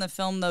 Looking on the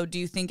film, though, do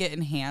you think it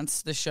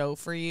enhanced the show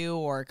for you,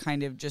 or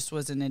kind of just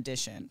was an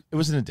addition? It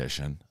was an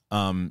addition,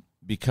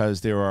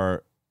 because there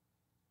are,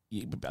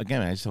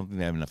 again, I just don't think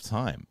they have enough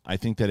time. I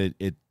think that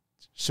it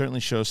certainly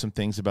shows some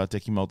things about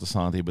Dickie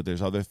Moltisanti, but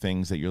there's other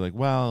things that you're like,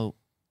 well,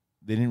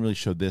 they didn't really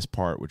show this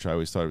part, which I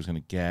always thought I was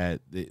going to get.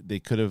 They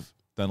could have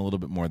done a little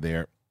bit more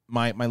there.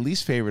 My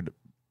least favorite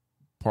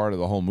part of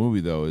the whole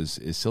movie, though, is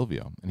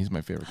Silvio, and he's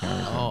my favorite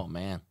character. Oh,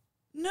 man.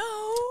 No.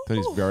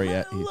 He's very.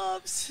 I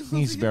love Silvio.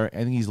 He's very. I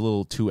think he's a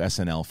little too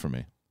SNL for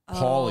me.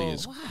 Paulie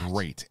is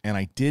great, and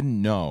I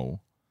didn't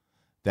know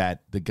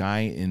that the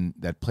guy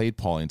that played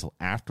Paulie until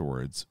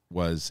afterwards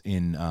was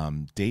in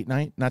Game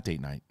Night. Game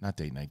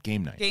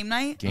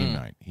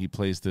Night? He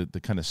plays the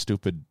kind of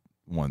stupid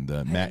one,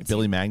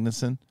 Billy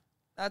Magnuson.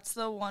 That's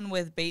the one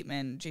with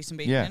Jason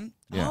Bateman.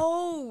 Yeah.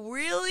 Oh,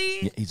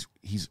 really? Yeah,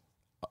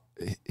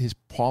 his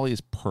Paulie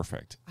is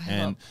perfect. I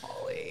love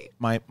Paulie.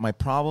 my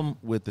problem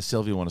with the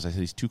Silvio one is I said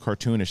he's too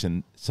cartoonish,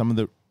 and some of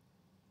the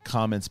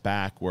comments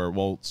back were,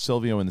 well,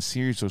 Silvio in the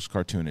series was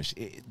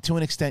cartoonish. To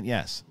an extent,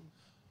 yes.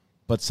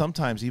 But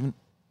sometimes even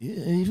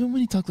when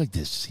he talked like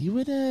this, he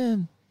would,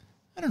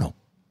 I don't know.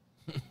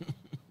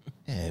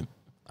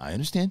 I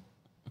understand.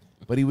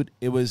 But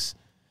there was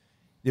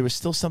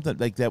still something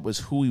like that was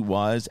who he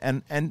was.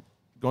 And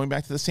going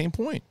back to the same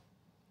point,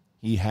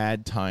 he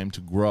had time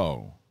to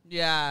grow.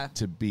 Yeah.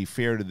 To be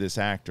fair to this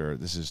actor,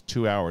 this is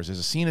 2 hours. There's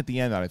a scene at the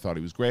end that I thought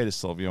he was great as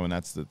Silvio, and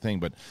that's the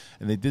thing.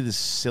 And they did this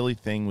silly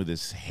thing with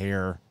his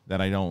hair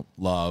that I don't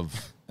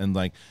love. And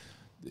like,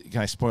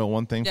 can I spoil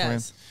one thing for him?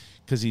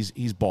 Because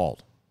he's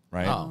bald,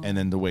 right? Oh. And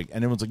then the wig,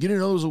 and everyone's like, you didn't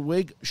know there was a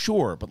wig?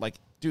 Sure, but like,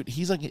 dude,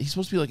 he's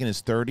supposed to be like in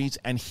his 30s,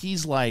 and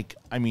he's like,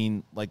 I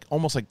mean, like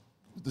almost like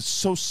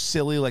so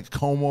silly, like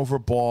comb over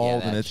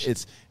bald, and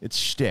it's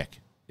shtick.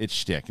 It's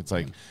shtick. It's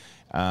like,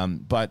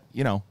 but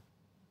you know.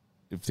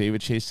 If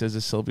David Chase says that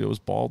Silvio was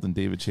bald, then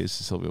David Chase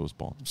says Silvio was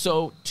bald.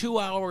 So 2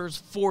 hours,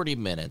 40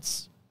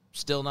 minutes.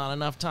 Still not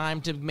enough time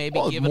to maybe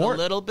give it a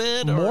little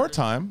bit? More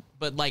time.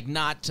 But like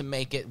not to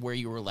make it where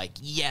you were like,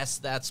 yes,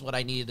 that's what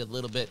I needed a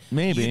little bit.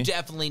 Maybe. You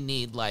definitely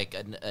need like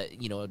an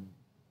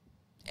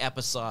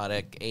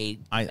episodic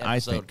 8 I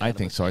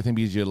think so. I think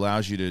because it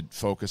allows you to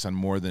focus on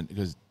more than,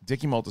 because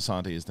Dickie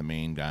Moltisanti is the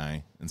main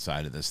guy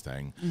inside of this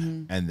thing,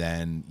 and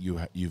then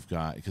you've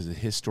got, because of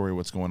his story,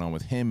 what's going on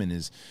with him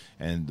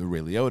and the Ray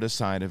Liotta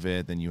side of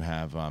it. Then you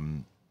have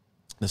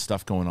the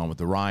stuff going on with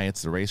the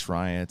riots, the race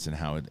riots, and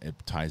how it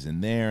ties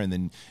in there,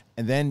 and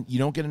then you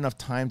don't get enough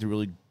time to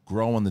really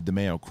grow on the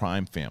DeMeo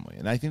crime family,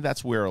 and I think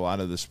that's where a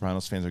lot of the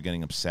Sopranos fans are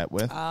getting upset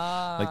with.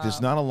 Like,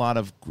 there's not a lot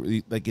of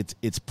like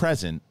it's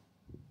present,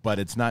 but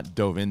it's not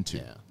dove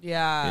into.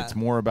 Yeah. It's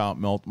more about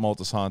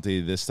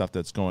Moltisanti, this stuff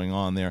that's going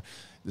on there.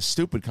 The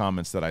stupid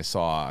comments that I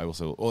saw, I will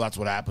say, oh, that's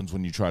what happens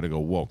when you try to go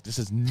woke. This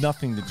has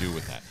nothing to do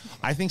with that.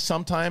 I think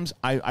sometimes,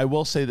 I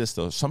will say this,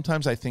 though.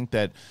 Sometimes I think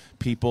that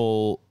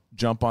people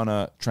jump on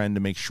a trend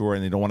to make sure,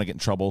 and they don't want to get in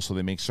trouble, so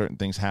they make certain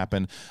things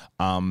happen.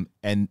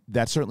 And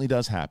that certainly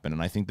does happen.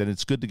 And I think that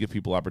it's good to give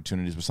people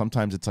opportunities, but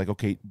sometimes it's like,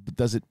 okay, but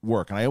does it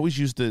work? And I always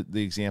use the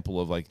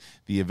example of like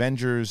the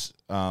Avengers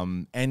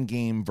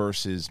Endgame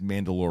versus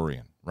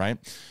Mandalorian. Right?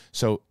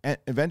 So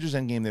Avengers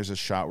Endgame, there's a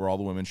shot where all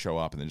the women show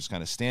up and they're just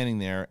kind of standing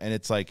there, and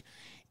it's like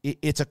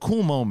it's a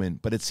cool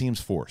moment, but it seems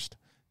forced.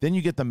 Then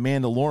you get the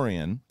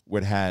Mandalorian,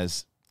 where it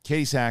has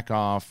Katie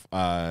Sackhoff,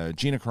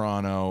 Gina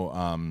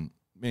Carano,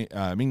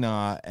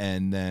 Ming-Na,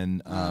 and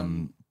then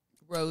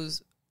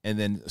Rose, and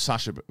then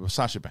Sasha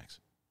Banks.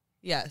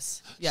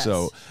 Yes.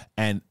 So,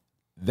 and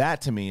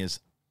that to me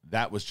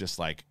that was just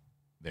like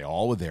they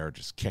all were there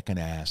just kicking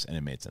ass, and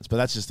it made sense. But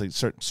that's just like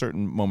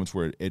certain moments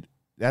where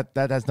that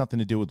has nothing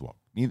to do with woke.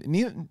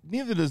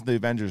 Neither does the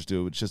Avengers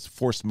do. It's just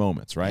forced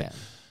moments, right? Yeah.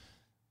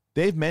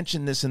 They've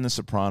mentioned this in The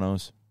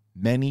Sopranos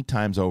many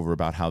times over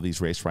about how these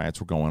race riots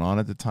were going on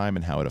at the time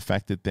and how it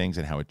affected things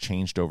and how it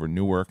changed over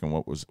Newark and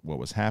what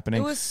was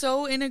happening. It was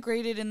so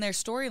integrated in their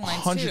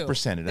storylines,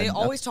 100%. They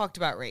always talked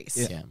about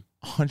race.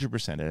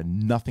 100%. It had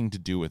nothing to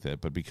do with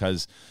it, but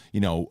because,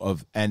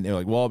 and they're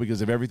like, well,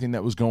 because of everything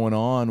that was going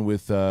on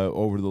with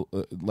over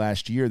the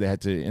last year, they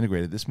had to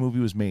integrate it. This movie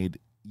was made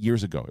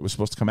years ago. It was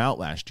supposed to come out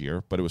last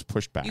year, but it was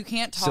pushed back. You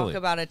can't talk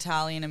about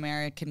Italian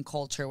American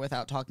culture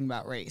without talking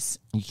about race.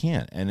 You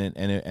can't, and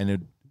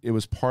it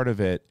was part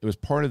of it. It was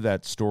part of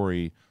that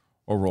story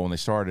overall when they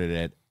started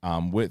it,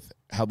 with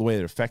how the way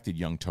it affected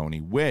young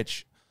Tony.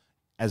 Which,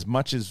 as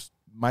much as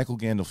Michael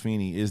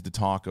Gandolfini is the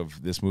talk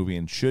of this movie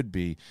and should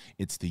be,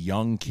 it's the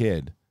young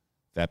kid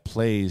that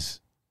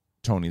plays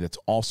Tony that's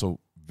also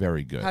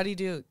very good. How do you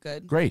do it?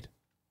 Good.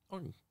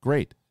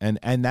 Great, and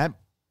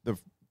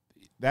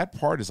that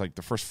part is like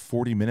the first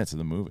 40 minutes of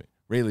the movie.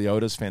 Ray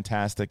Liotta's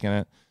fantastic in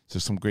it. So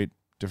some great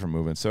different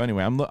movements. So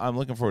anyway, I'm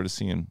looking forward to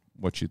seeing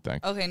what you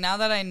think. Okay, now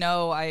that I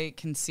know I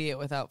can see it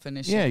without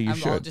finishing, yeah,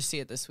 I'll just see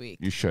it this week.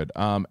 You should.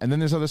 And then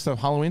there's other stuff.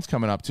 Halloween's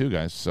coming up too,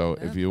 guys. So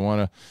if you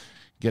want to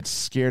get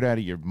scared out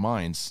of your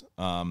minds,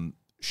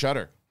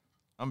 Shudder.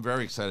 I'm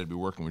very excited to be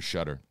working with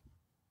Shudder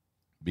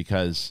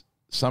because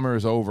summer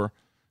is over.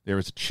 There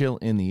is a chill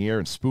in the air,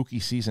 and spooky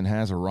season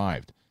has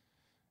arrived.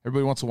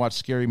 Everybody wants to watch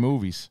scary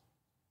movies,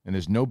 and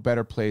there's no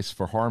better place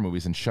for horror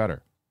movies than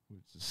Shudder.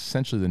 It's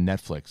essentially the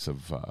Netflix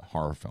of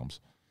horror films.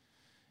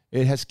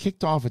 It has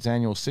kicked off its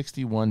annual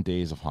 61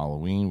 Days of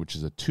Halloween, which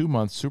is a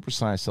 2-month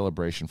supersized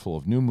celebration full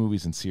of new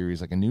movies and series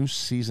like a new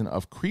season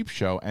of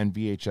Creepshow and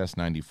VHS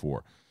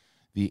 94,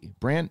 the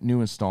brand new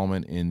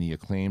installment in the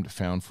acclaimed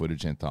found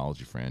footage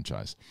anthology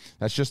franchise.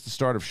 That's just the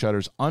start of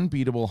Shudder's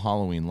unbeatable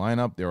Halloween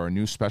lineup. There are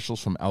new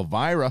specials from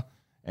Elvira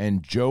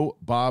and Joe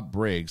Bob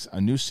Briggs, a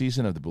new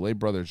season of the Boulet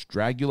Brothers'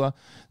 Dragula,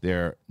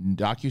 their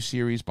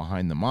docuseries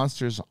Behind the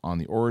Monsters on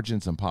the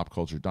origins and pop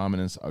culture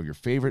dominance of your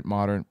favorite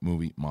modern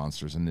movie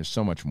monsters, and there's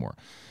so much more.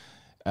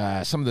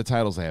 Some of the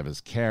titles they have is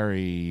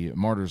Carrie,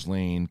 Martyrs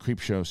Lane,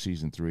 Creepshow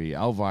Season 3,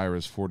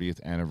 Elvira's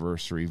 40th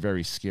Anniversary,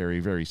 very scary,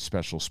 very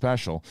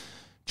special,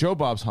 Joe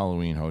Bob's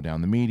Halloween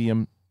Hoedown, The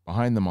Medium,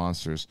 Behind the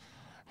Monsters,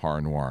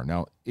 horror noir.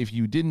 Now, if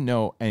you didn't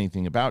know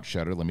anything about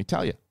Shudder, let me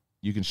tell you.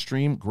 You can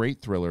stream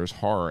great thrillers,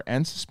 horror,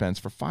 and suspense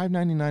for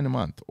 $5.99 a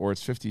month, or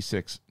it's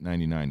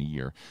 $56.99 a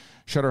year.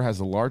 Shudder has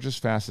the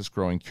largest,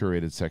 fastest-growing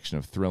curated section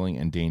of thrilling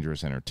and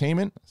dangerous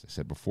entertainment. As I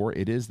said before,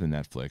 it is the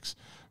Netflix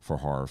for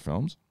horror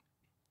films.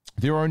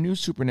 There are new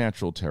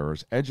supernatural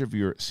terrors,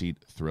 edge-of-your-seat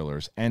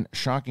thrillers, and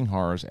shocking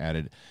horrors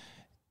added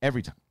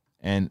every time.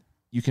 And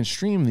you can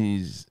stream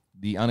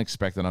the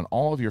unexpected on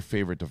all of your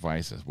favorite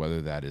devices, whether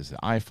that is the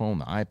iPhone,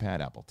 the iPad,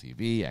 Apple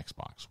TV,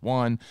 Xbox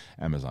One,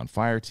 Amazon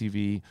Fire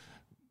TV,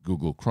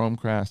 Google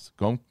Chromecast.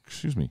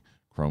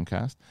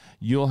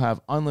 You'll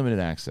have unlimited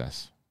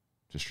access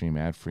to stream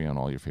ad-free on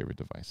all your favorite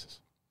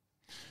devices.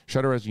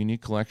 Shudder has a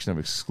unique collection of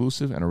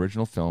exclusive and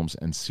original films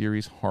and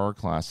series horror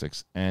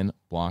classics and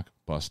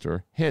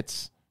blockbuster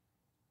hits.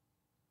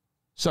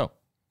 So,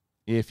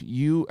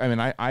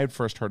 I had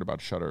first heard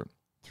about Shudder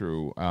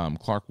through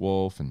Clark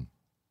Wolf and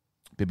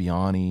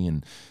Bibiani,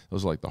 and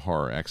those are like the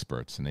horror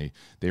experts, and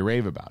they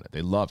rave about it.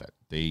 They love it.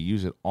 They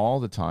use it all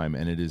the time,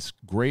 and it is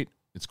great.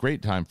 It's a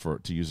great time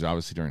to use it,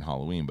 obviously, during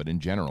Halloween, but in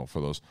general, for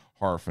those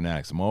horror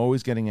fanatics. I'm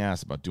always getting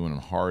asked about doing a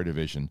horror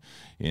division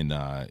in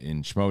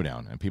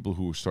Schmodown, and people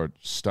who start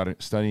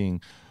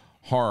studying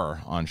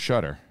horror on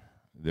Shudder,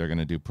 they're going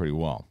to do pretty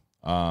well.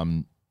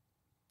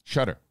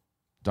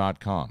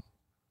 Shudder.com.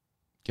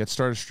 Get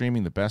started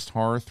streaming the best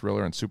horror,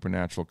 thriller, and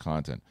supernatural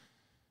content.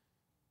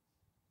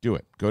 Do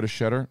it. Go to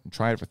Shudder and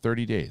try it for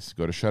 30 days.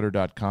 Go to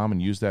Shudder.com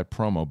and use that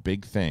promo,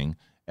 Big Thing,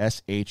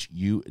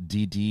 SHUDDER.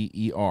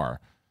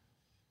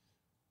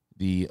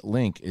 The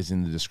link is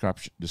in the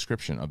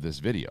description of this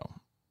video.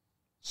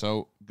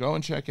 So go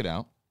and check it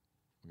out.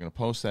 We're going to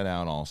post that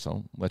out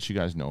also, let you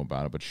guys know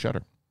about it. But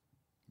Shudder.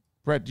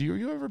 Brett, you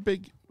ever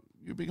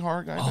you a big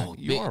horror guy? Oh,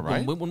 you are,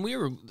 right? When we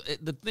were,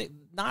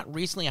 not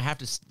recently, I have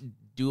to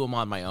do them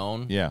on my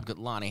own. Yeah. Because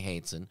Lonnie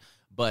hates it.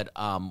 But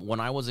when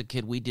I was a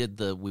kid, we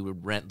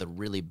would rent the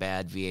really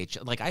bad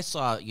VHS. Like I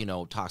saw,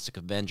 Toxic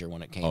Avenger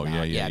when it came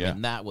out. Yeah. I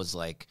mean, that was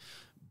like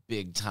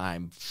big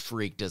time,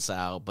 freaked us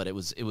out. But it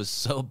was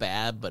so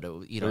bad. But it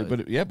was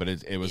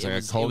like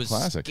a cult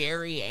classic.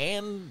 Scary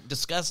and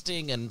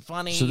disgusting and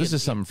funny. So this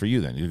is something for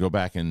you then. You go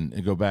back in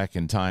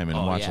time and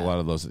watch a lot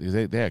of those.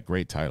 They had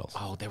great titles.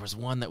 Oh, there was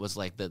one that was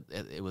like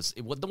it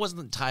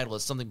wasn't the title.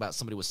 It's something about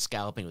somebody was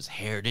scalping. It was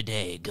hair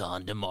today,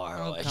 gone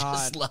tomorrow. Oh, I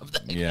just love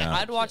that. Yeah,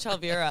 I'd watch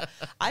Elvira.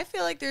 I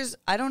feel like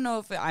I don't know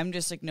if I'm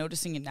just like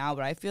noticing it now,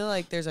 but I feel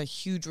like there's a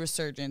huge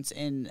resurgence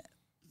in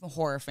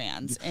horror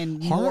fans and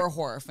more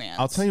horror fans.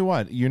 I'll tell you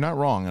what, you're not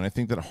wrong, and I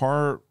think that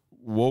horror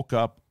woke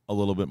up a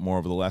little bit more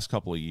over the last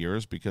couple of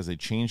years because they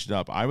changed it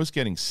up. I was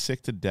getting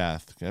sick to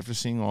death after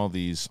seeing all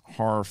these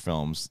horror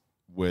films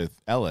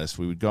with Ellis.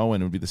 We would go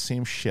and it would be the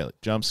same shit.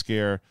 Like jump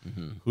scare.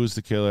 Mm-hmm. Who's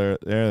the killer?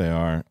 There they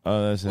are.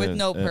 Oh, that's with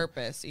no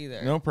purpose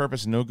either. No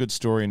purpose, no good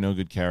story, no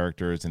good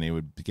characters, and they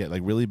would get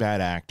like really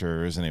bad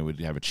actors, and they would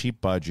have a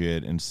cheap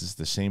budget, and it's just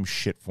the same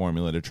shit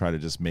formula to try to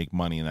just make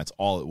money, and that's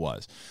all it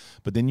was.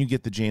 But then you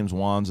get the James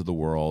Wans of the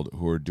world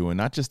who are doing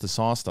not just the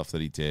Saw stuff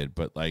that he did,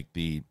 but like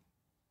then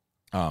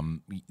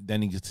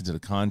he gets into The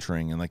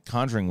Conjuring, and like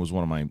Conjuring was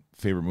one of my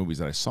favorite movies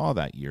that I saw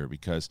that year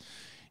because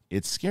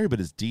it's scary, but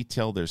it's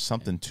detailed. There's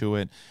something to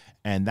it.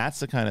 And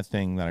that's the kind of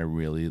thing that I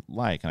really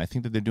like. And I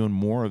think that they're doing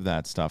more of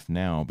that stuff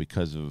now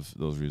because of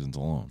those reasons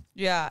alone.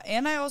 Yeah.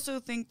 And I also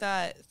think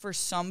that for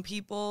some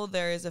people,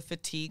 there is a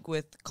fatigue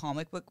with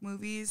comic book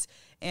movies.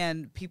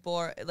 And people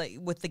are like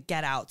with the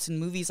Get Outs and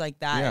movies like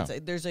that. Yeah. It's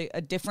like, there's a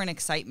different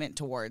excitement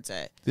towards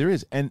it. There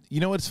is. And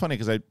you know what's funny?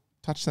 Because I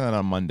touched on that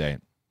on Monday.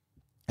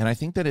 And I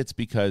think that it's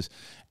because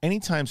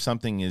anytime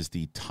something is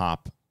the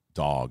top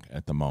dog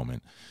at the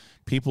moment,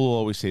 people will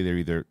always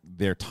say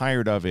they're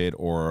tired of it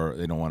or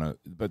they don't want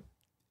to.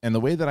 And the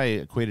way that I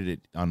equated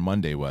it on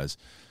Monday was,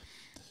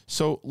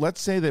 so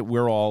let's say that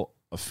we're all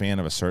a fan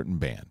of a certain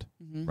band,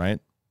 right?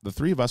 The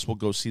three of us will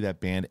go see that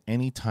band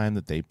anytime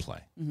that they play.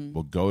 Mm-hmm.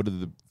 We'll go to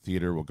the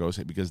theater. We'll go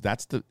see because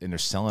and they're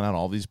selling out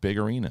all these big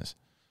arenas.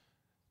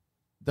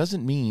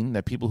 Doesn't mean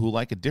that people who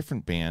like a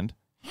different band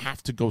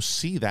have to go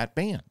see that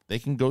band. They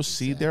can go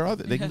see their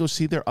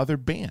other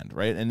band,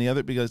 right? And the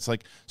other, because it's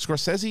like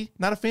Scorsese,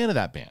 not a fan of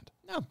that band.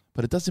 No.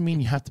 But it doesn't mean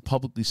you have to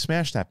publicly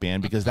smash that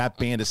band because that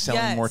band is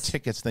selling more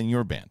tickets than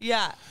your band.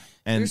 Yeah.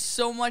 And there's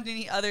so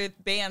many other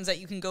bands that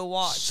you can go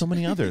watch. So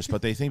many others,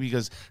 but they think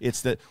because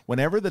it's that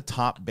whenever the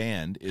top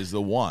band is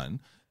the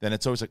one, then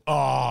it's always like,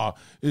 oh,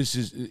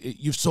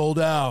 you've sold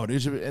out.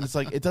 And it's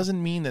like, it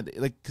doesn't mean that,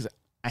 like, because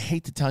I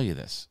hate to tell you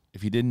this,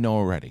 if you didn't know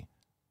already,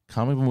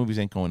 comic book movies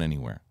ain't going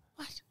anywhere.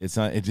 What? It's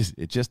not, it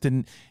just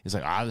didn't, it's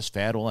like, this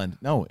fad will end.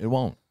 No, it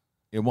won't.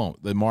 It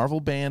won't. The Marvel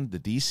band, the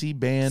DC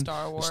band,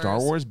 the Star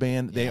Wars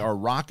band, they are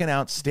rocking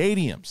out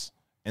stadiums.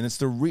 And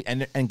it's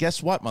and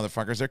guess what,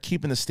 motherfuckers? They're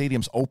keeping the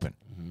stadiums open.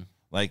 Mm-hmm.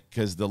 Like,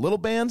 because the little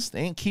bands, they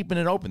ain't keeping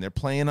it open. They're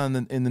playing in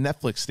the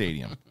Netflix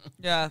stadium.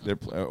 Yeah. They're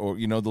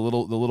the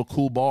little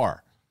cool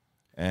bar.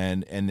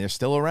 and they're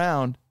still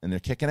around, and they're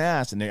kicking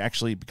ass, and they're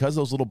actually, because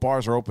those little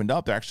bars are opened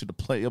up, they're actually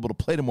able to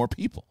play to more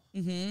people.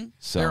 Mm-hmm.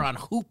 So They're on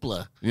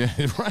Hoopla. yeah,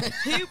 right.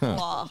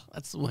 Hoopla.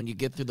 That's when you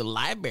get through the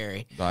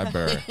library.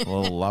 Library,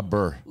 little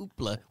library.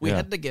 Hoopla. We Yeah.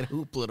 had to get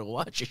Hoopla to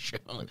watch a show.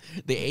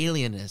 The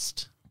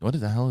Alienist. What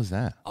the hell is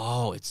that?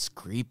 Oh, it's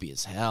creepy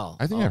as hell.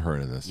 I think I've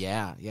heard of this.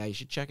 Yeah, you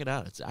should check it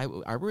out.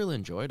 I really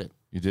enjoyed it.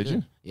 You did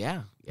you?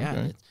 Yeah.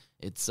 Okay.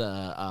 It's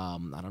I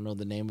don't know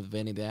the name of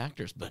any of the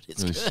actors, but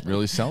it's Really, good.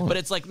 really selling. But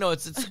it's like no,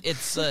 it's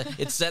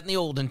set in the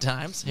olden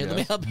times. Here, let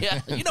me help you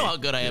out. You know how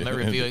good I am at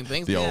reviewing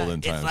things. The olden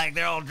times. It's like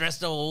they're all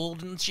dressed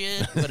old and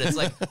shit, but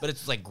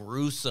it's like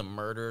gruesome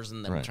murders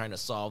and them Right. trying to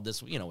solve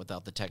this,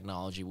 without the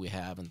technology we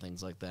have and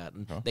things like that.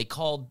 And they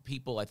called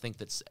people, I think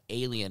that's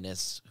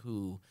alienists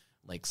who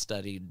like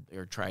studied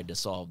or tried to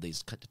solve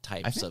these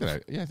types I think of. I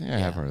think I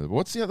have heard of it.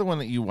 What's the other one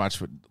that you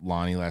watched with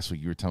Lonnie last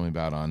week? You were telling me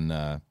about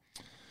on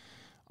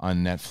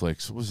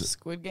Netflix. What was it?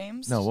 Squid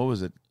Games? No, what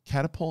was it?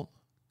 Catapult?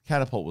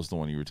 Catapult was the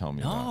one you were telling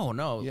me about.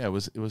 No. Yeah, it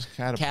was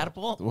Catapult.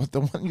 Catapult? The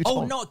one you told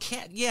Oh me. no,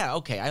 yeah,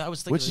 okay. I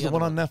was thinking Which of is the the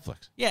one other on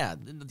Netflix. Yeah,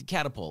 the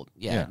Catapult.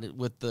 Yeah, Yeah.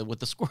 with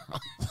the squirrel.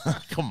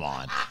 Come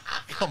on.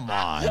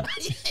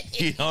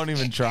 You don't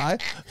even try?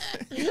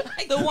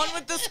 The one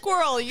with the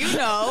squirrel,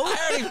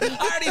 I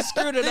already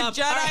screwed it The up.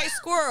 Jedi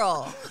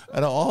squirrel.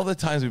 Out of all the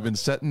times we've been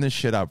setting this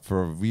shit up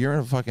for a year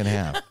and a fucking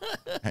half,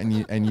 and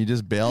you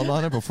just bailed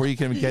on it before you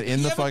can even get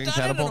in the You fucking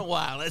haven't done it in a catapult?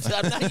 while.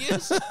 I'm not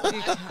used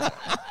to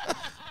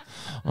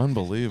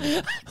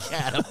Unbelievable.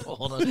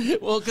 catapult.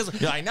 Well, because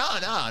You're like, no.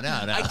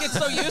 I get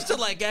so used to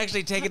like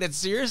actually taking it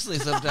seriously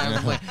sometimes.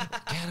 I'm like,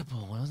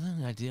 catapult, wasn't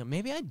an idea.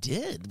 Maybe I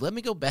did. Let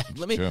me go back.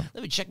 Let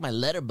me check my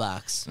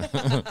letterbox.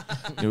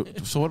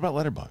 So what about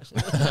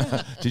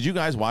Letterboxd? Did you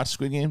guys watch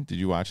Squid Game? Did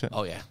you watch it?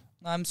 Oh yeah.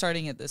 I'm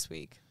starting it this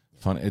week.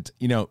 Fun. It's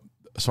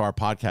so our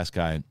podcast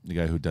guy, the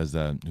guy who tells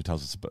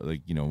us about,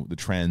 like, the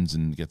trends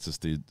and gets us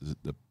the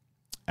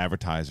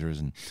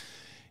advertisers, and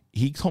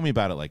he told me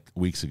about it like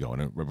weeks ago,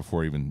 and right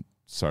before it even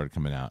started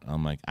coming out. And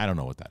I'm like, I don't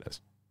know what that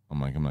is. I'm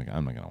not gonna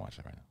watch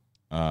it right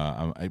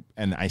now.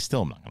 I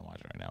still am not gonna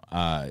watch it right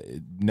now.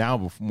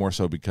 Now more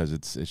so because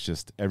it's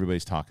just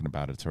everybody's talking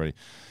about it. It's already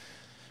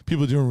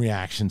people doing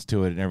reactions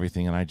to it and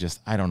everything, and I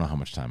don't know how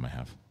much time I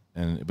have.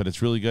 But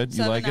it's really good.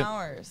 You 7 like it?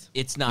 hours.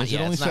 It's not. Is it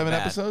only it's not 7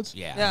 bad. episodes?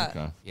 Yeah. Yeah.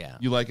 Okay. Yeah.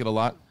 You like it a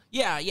lot?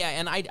 Yeah,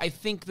 and I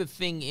think the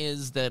thing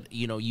is that,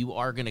 you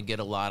are going to get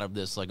a lot of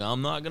this, like,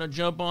 I'm not going to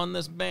jump on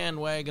this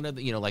bandwagon, of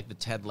like the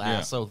Ted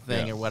Lasso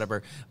thing or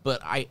whatever.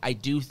 But I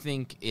do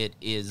think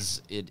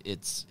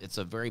it's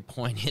a very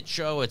poignant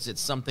show.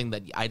 It's something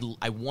that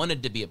I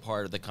wanted to be a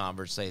part of the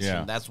conversation.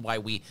 Yeah. That's why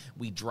we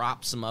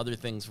dropped some other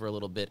things for a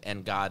little bit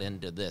and got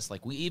into this.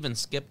 Like, we even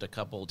skipped a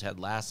couple Ted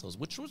Lassos,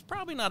 which was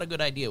probably not a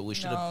good idea. We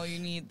should have you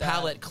need that.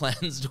 palate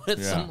cleansed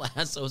with some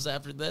Lassos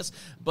after this.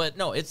 But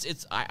no,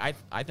 I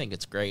think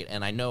it's great.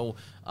 And I know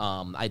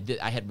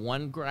I had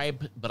one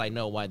gripe, but I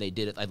know why they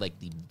did it. I like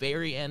the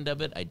very end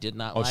of it. I did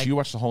not like. So you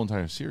watched the whole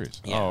entire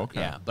series? Yeah, Oh, okay.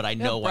 Yeah, but I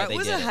know why Brett they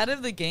was did ahead it.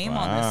 of the game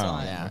on this Wow.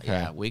 one. Yeah, Okay.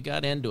 yeah, we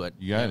got into it.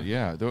 You got it.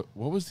 Yeah.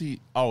 What was the?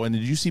 Oh, and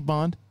did you see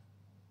Bond?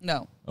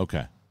 No.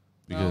 Okay.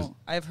 Because No.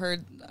 I've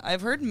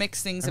heard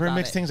mixed things I heard about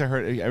mixed it. things. I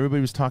heard everybody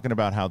was talking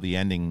about how the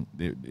ending,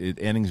 the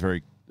ending's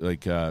very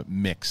like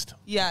mixed.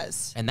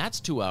 Yes. And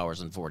that's 2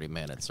 hours and 40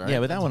 minutes, right?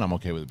 Yeah, but that one I'm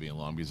okay with it being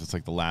long because it's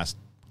like the last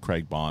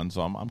Craig Bond,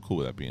 so I'm cool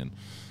with that being.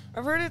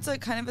 I've heard it's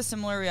like kind of a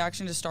similar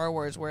reaction to Star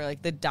Wars, where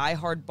like the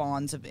diehard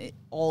Bonds of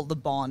all the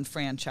Bond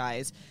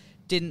franchise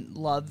didn't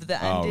love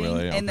the Oh, ending,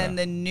 really? and then Okay.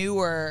 the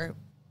newer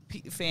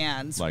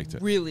fans Liked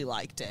it. really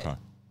liked it. Huh.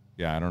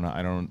 Yeah, I don't know.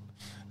 I don't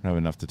have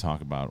enough to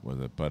talk about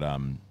with it, but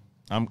I'm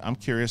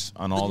curious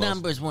on all the those.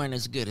 numbers weren't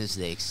as good as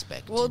they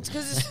expected. Well, it's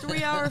because it's a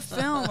 3-hour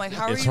film. Like,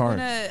 how It's hard.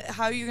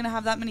 are you gonna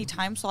have that many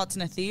time slots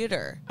in a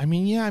theater? I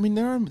mean,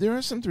 there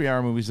are some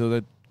 3-hour movies though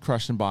that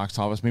crushed in box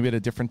office, maybe at a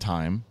different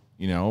time,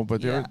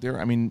 but Yeah.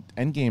 there. I mean,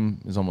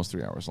 Endgame is almost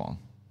 3 hours long.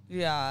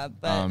 Yeah,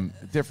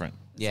 but Different.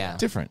 Yeah.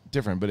 Different.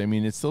 But I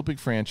mean, it's still a big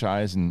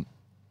franchise, and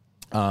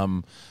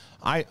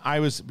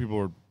people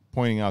were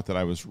pointing out that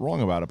I was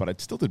wrong about it, but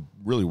it still did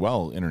really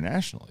well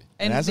internationally.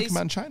 And it hasn't come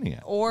out in China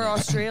yet. or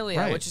Australia,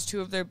 Right. which is 2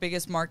 of their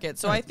biggest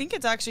markets. So I think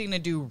it's actually going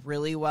to do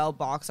really well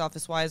box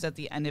office wise at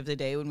the end of the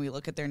day when we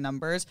look at their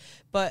numbers.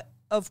 But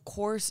of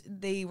course,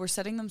 they were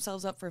setting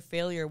themselves up for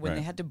failure when Right.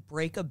 they had to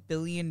break $1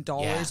 billion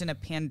Yeah. in a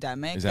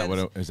pandemic. Is that what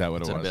it It's was? a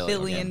 $1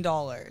 billion.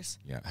 billion?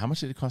 Yeah. How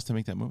much did it cost to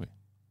make that movie?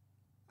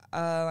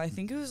 I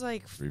think it was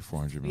like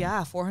 300-400 million.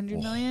 yeah, 400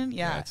 million.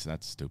 Yeah,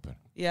 that's stupid.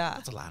 yeah,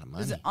 That's a lot of It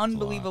was money. an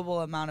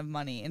unbelievable amount of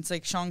money. It's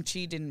like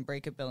Shang-Chi didn't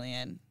break $1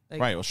 billion.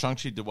 Like, Right. Well,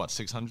 Shang-Chi did what,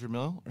 600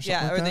 mil or something?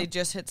 yeah, like or that? they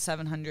just hit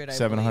 700. I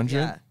 700?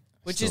 believe, yeah.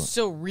 Which is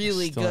still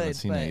really still haven't good.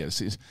 seen that But yet.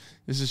 See,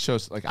 this is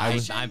shows like I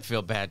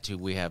feel bad too.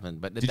 We haven't.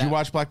 But Did you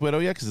watch Black Widow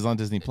yet? Because it's on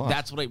Disney Plus.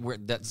 That's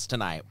that's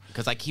tonight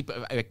because I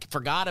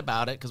forgot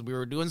about it because we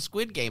were doing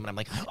Squid Game and I'm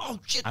like, oh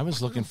shit. I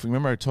was looking for.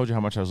 Remember, I told you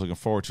how much I was looking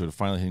forward to it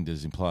finally hitting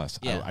Disney Plus.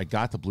 Yeah. I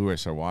got the Blu-ray,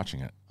 started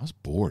watching it. I was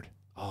bored.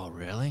 Oh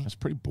really? I was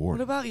pretty bored.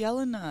 what about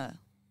Yelena?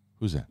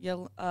 Who's that?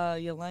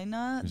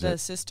 Yelena, Who's the that?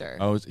 sister.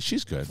 Oh,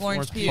 she's good.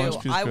 Florence Pugh.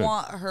 Pugh's I good.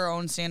 want her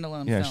own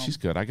standalone Yeah, film. she's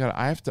good. I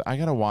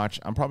gotta watch.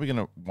 I'm probably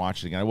gonna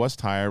watch it again. I was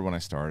tired when I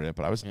started it,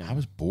 but I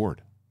was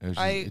bored.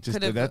 I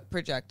could have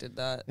projected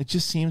that. It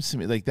just seems to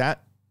me like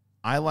that.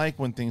 I like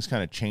when things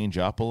kind of change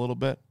up a little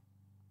bit,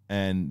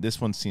 and this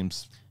one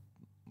seems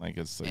like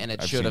it's. Like, and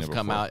it I've should seen have it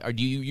come before. out. Or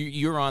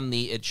you're on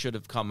the it should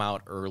have come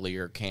out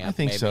earlier camp? I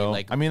think maybe, so.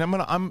 Like, I mean,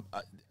 I'm.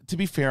 To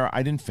be fair,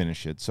 I didn't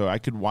finish it, so I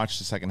could watch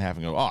the second half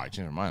and go, "Oh, I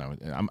changed my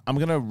mind." I'm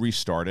gonna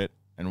restart it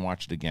and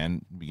watch it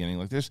again, beginning.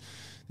 Like there's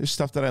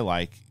stuff that I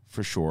like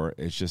for sure.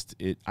 It's just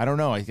I don't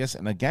know. I guess,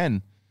 and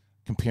again,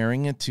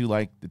 comparing it to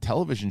like the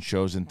television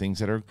shows and things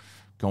that are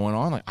going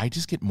on, like I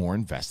just get more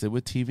invested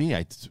with TV.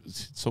 It's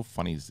so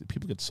funny.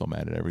 People get so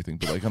mad at everything,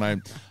 but like when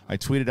I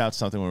tweeted out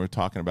something when we were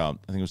talking about,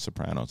 I think it was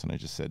Sopranos, and I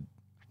just said,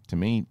 to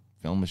me,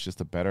 film is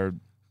just a better.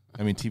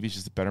 I mean, TV is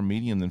just a better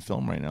medium than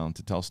film right now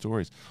to tell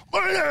stories.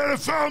 Well, yeah,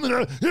 film,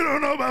 you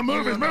don't know about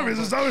movies. Movies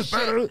is always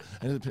better.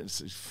 And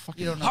it's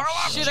fucking. You don't know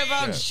shit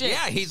about shit.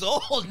 Yeah, he's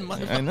old.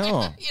 I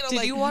know.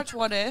 Did you watch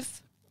What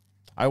If?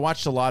 I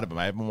watched a lot of them.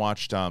 I haven't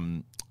watched. I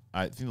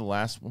think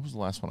what was the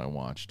last one I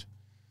watched?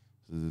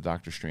 The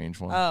Doctor Strange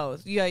one. Oh,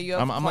 yeah, you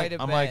have quite a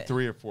bit. I'm like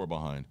 3 or 4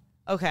 behind.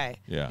 Okay.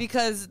 Yeah.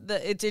 Because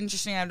it's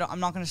interesting. I'm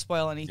not going to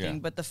spoil anything, Yeah.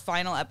 but the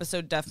final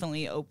episode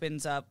definitely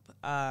opens up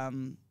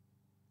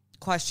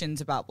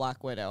questions about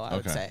Black Widow, I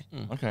would say.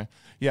 Okay.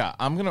 Yeah,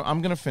 I'm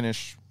gonna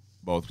finish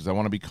both because I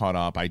want to be caught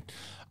up. I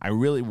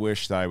really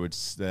wish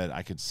that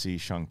I could see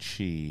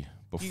Shang-Chi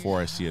before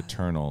I see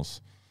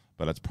Eternals,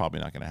 but that's probably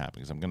not going to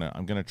happen because I'm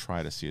gonna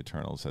try to see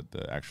Eternals at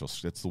the actual.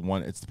 It's the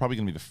one. It's probably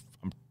going to be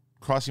I'm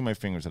crossing my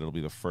fingers that it'll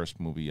be the first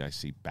movie I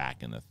see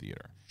back in the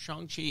theater.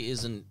 Shang-Chi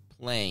isn't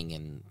playing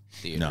in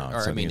theater, No,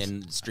 or I mean it's-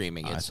 in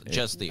streaming. It's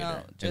just theater.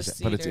 No,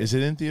 just But theaters. is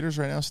it in theaters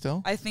right now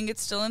still? I think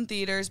it's still in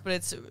theaters, but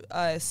it's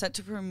set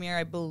to premiere,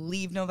 I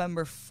believe,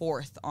 November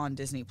 4th on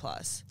Disney+.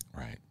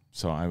 Right.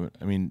 So I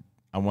mean,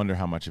 I wonder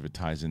how much of it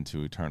ties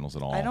into Eternals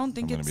at all. I don't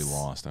think I'm going to be it's-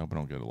 lost. I hope I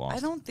don't get lost. I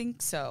don't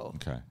think so.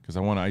 Okay, because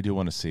I do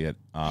want to see it.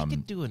 I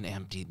could do an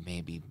empty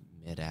maybe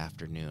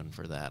mid-afternoon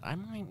for that. I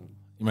might.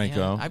 You might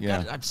go, I've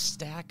yeah. got a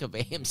stack of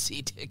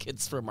AMC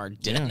tickets from our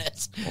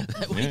dentist that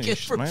Yeah, we you get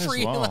for might as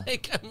free. well.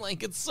 I'm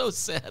like, it's so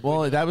sad.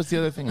 Well, that was the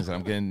other thing is that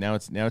I'm getting now.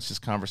 It's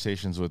just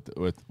conversations with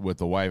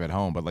the wife at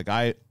home. But like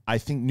I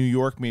think New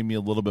York made me a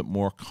little bit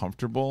more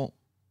comfortable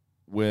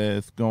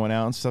with going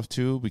out and stuff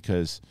too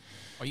because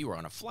Oh, you were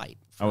on a flight.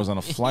 I was on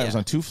a flight. I was Yeah.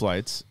 on 2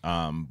 flights.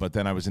 But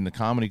then I was in the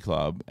comedy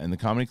club, and the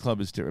comedy club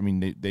is. I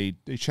mean, they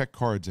check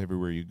cards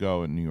everywhere you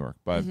go in New York,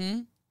 but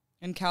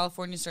And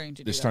California's starting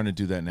to do they're that. starting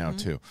to do that now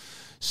too.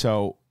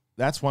 So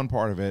that's one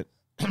part of it.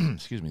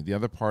 Excuse me. The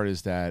other part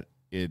is that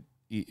there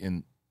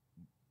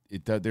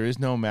is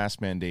no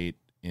mask mandate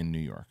in New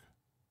York.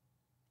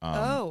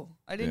 I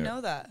didn't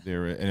know that.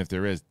 And if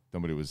there is,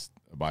 nobody was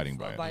abiding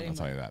by it. Abiding I'll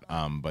tell by you it.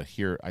 that. But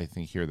here, I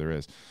think here there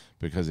is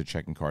because they're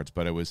checking cards.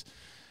 But it was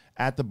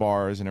at the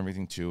bars and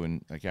everything too.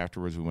 And like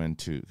afterwards, we went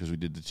to because we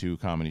did the 2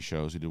 comedy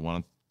shows. We did one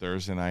on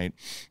Thursday night,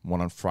 one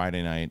on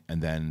Friday night,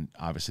 and then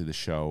obviously the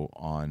show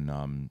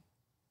on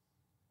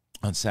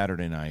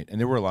Saturday night. And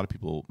there were a lot of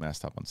people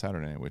masked up on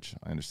Saturday night, which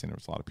I understand there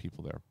was a lot of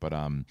people there. But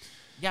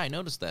Yeah, I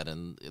noticed that,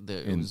 and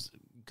it was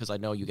because I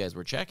know you guys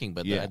were checking,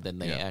 but Yeah, then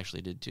they yeah.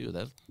 actually did too.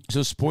 That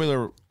so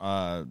spoiler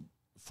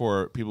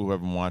for people who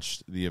haven't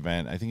watched the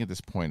event. I think at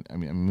this point, I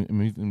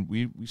mean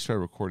we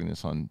started recording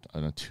this on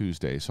a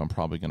Tuesday, so I'm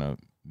probably going to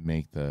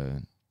make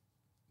the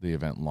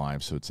event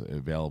live so it's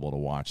available to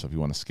watch. So if you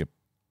want to skip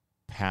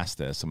past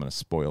this, I'm going to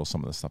spoil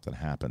some of the stuff that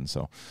happened.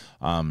 So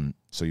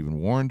so you've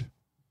been warned.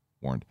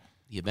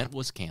 the event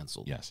was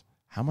canceled. Yes.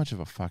 How much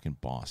of a fucking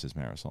boss is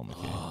Marisol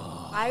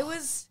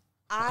McKay?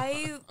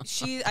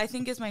 I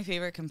think is my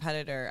favorite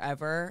competitor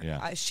ever.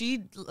 Yeah.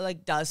 She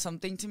like does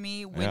something to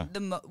me when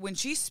Yeah. when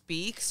she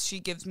speaks, she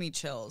gives me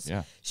chills.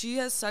 Yeah. She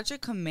has such a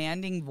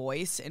commanding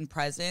voice and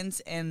presence,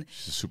 and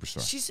She's a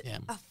superstar. she's Yeah.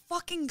 a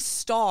fucking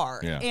star.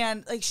 Yeah.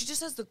 And like she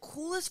just has the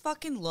coolest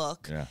fucking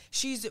look. Yeah.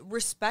 She's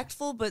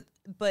respectful, but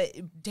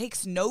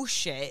takes no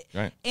shit.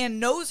 Right. And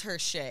knows her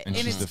shit. and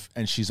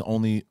she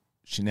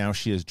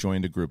has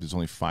joined a group. There's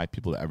only 5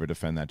 people to ever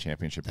defend that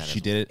championship. She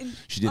did it.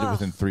 She did it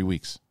within 3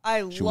 weeks. She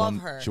love won,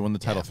 her. She won the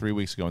title 3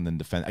 weeks ago and then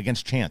defend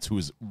against Chance, who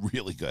was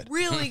really good.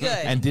 Really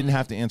good. And didn't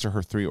have to answer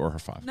her 3 or her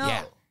 5. No.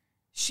 Yeah.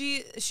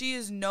 She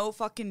is no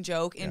fucking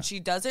joke, and she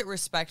does it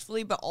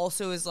respectfully, but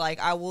also is like,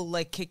 I will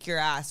like kick your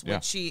ass. Yeah.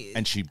 Which she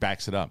And she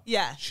backs it up.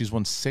 Yeah. She's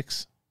won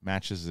 6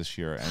 matches this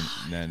year and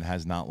then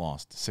has not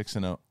lost.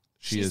 6-0.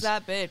 she's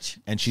that bitch.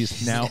 And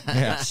she's now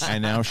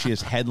and now she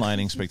is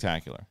headlining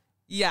Spectacular.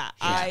 Yeah,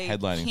 I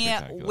headlining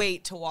can't Spectacular.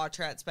 wait to watch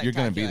her at Spectacular. You're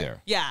going to be there.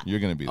 Yeah,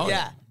 You're going to be there.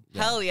 yeah.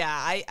 Hell yeah.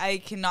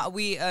 I cannot.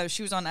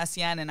 She was on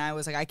SCN, and I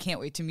was like, I can't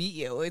wait to meet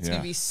you. It's Yeah.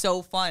 gonna be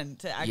so fun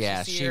to actually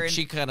Yeah, see her.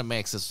 she kind of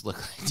makes us look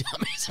like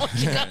dummies. When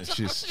she got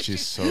to-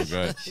 she's so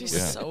good. She's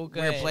yeah. so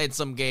we were good. playing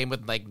some game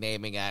with like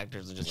naming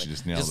actors and she just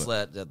just nailed it.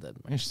 let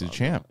Yeah, she's a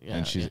champ, Yeah,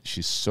 and yeah.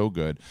 she's so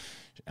good.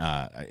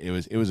 It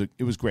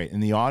was great,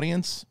 and the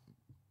audience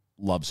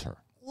loves her.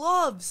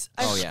 loves.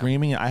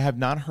 Screaming. I have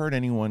not heard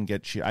anyone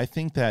get cheered. I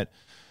think that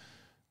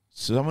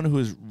someone who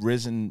has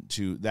risen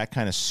to that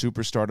kind of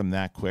superstardom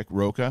that quick,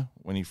 Roka,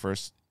 when he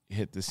first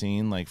hit the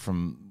scene, like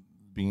from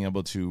being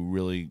able to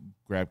really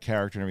grab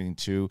character and everything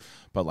too,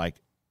 but like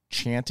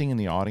chanting in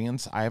the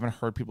audience, I haven't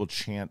heard people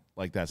chant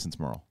like that since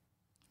Merle.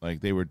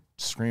 Like they were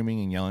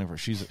screaming and yelling for her.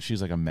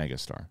 She's like a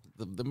megastar.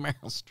 The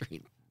Meryl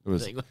Streep. It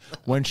was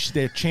when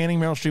they're chanting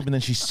Meryl Streep and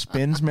then she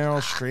spins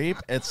Meryl Streep.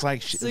 It's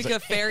like it's like a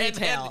fairy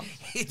tale.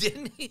 He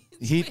didn't.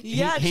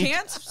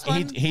 Chance.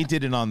 He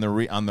did it on the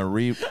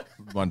re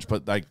bunch,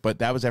 but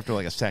that was after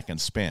like a second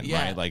spin,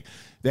 right? Like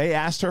they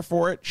asked her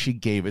for it, she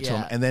gave it to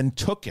him, and then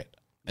took it.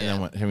 And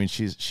then went, I mean,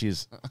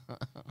 she's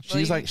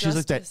like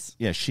that.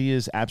 Yeah, she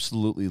is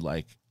absolutely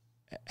like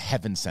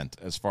heaven sent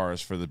as far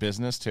as for the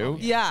business too.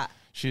 Yeah.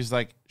 She's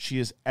like, she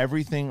is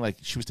everything. Like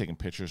she was taking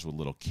pictures with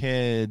little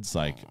kids.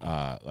 Like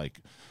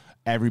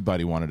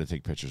everybody wanted to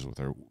take pictures with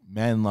her.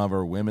 Men love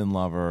her, women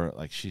love her.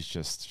 Like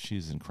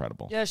she's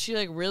incredible. Yeah, she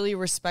like really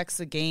respects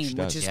the game,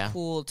 which is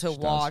cool to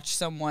watch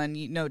someone,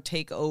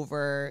 take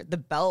over the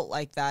belt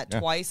like that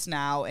twice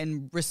now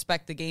and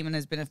respect the game and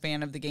has been a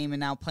fan of the game and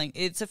now playing.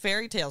 It's a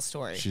fairy tale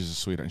story. She's a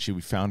sweetheart. And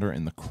we found her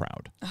in the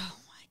crowd. Oh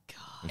my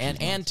God.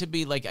 And to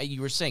be like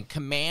you were saying,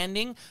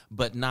 commanding,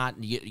 but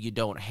not you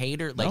don't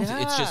hate her. Like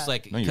it's just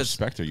like you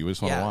respect her. You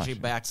just want to watch. She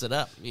backs it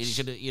up. You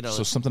should,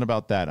 So something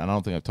about that. I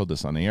don't think I've told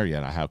this on the air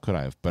yet. How could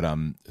I have? But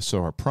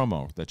so her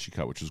promo that she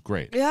cut, which was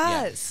great.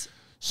 Yes. Yeah.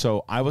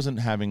 So I wasn't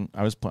planning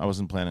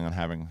on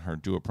having her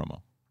do a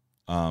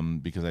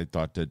promo, because I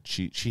thought that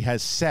she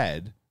has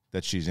said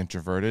that she's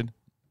introverted.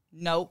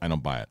 Nope. I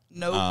don't buy it.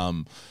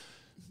 Nope.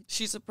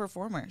 She's a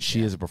performer.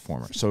 She is a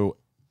performer. So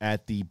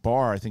at the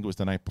bar, I think it was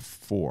the night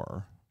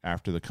before,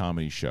 after the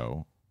comedy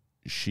show,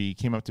 she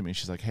came up to me and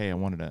she's like, "Hey, I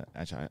want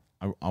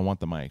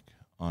the mic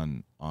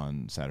on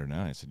Saturday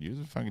night." I said, "You're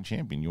the fucking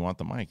champion. You want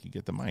the mic. You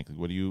get the mic. Like,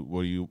 what do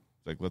you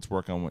like? Let's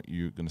work on what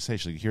you're gonna say."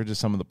 She's like, "Here are just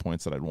some of the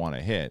points that I'd want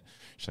to hit."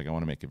 She's like, "I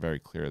want to make it very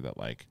clear that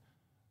like,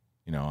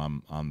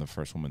 I'm the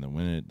first woman to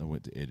win it.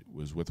 It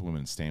was with a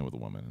woman, staying with a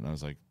woman." And I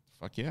was like,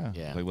 "Fuck yeah.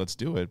 Like, let's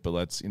do it. But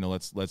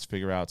let's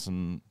figure out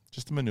some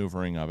just the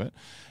maneuvering of it."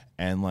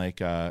 And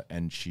like,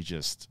 and she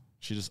just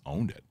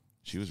owned it.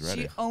 She was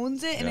ready. She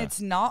owns it, and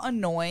it's not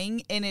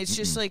annoying, and it's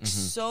just like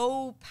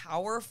so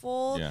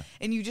powerful,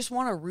 and you just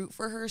want to root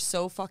for her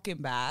so fucking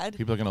bad.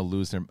 People are gonna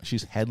lose their.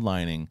 She's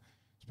headlining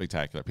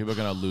Spectacular. People are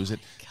gonna lose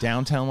it.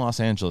 Downtown Los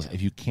Angeles.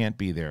 If you can't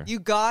be there, you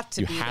got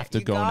to. You have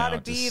to go now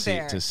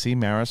to see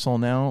Marisol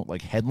now.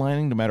 Like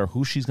headlining, no matter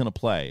who she's gonna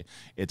play,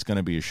 it's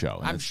gonna be a show.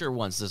 And I'm sure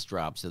once this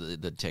drops,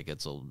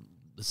 the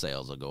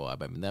sales will go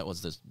up. I mean, that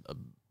was this.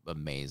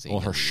 Amazing.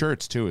 Well, her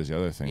shirts too is the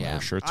other thing. Yeah.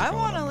 Her shirts. I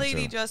want a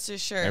Lady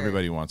Justice shirt.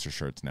 Everybody wants her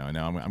shirts now.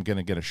 Now I'm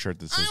gonna get a shirt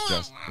that says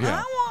just.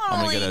 Yeah.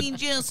 I want a Lady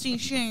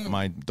Justice shirt.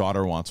 My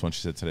daughter wants one.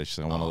 She said today. She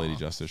said, "I want a Lady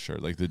Justice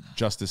shirt. Like the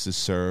Justice is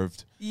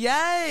served."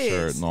 Yes.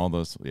 Shirt and all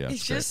those. Yeah,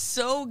 it's just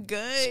so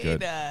good.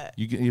 But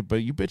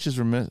you bitches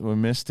were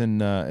missed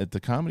in at the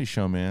comedy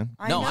show, man.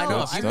 I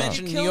know. If you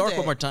mention New York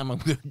one more time, I'm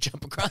going to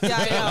jump across. Yeah,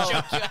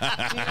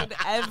 I know. Dude,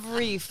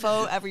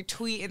 every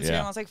tweet,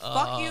 Instagram, I was like,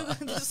 "Fuck you!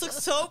 This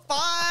looks so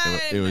fun."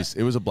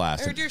 It was a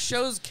blast. I heard your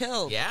show's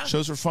killed. Yeah,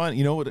 shows were fun.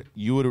 You know what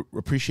you would have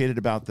appreciated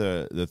about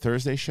the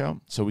Thursday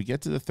show? So we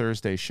get to the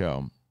Thursday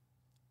show,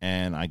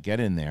 and I get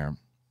in there.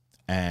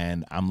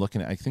 And I'm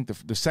looking at, I think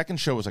the second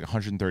show was like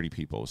 130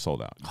 people. It was sold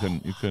out.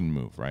 You couldn't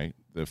move, right?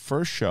 The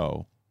first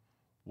show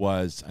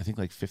was, I think,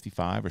 like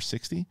 55 or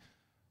 60,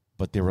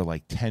 but there were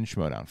like 10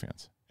 Schmoedown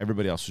fans.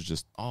 Everybody else was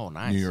just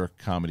nice. New York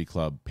Comedy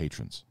Club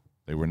patrons.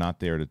 They were not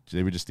there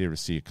they were just there to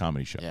see a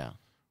comedy show. Yeah.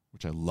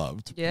 Which I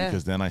loved. Yeah.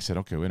 Because then I said,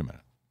 okay, wait a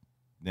minute.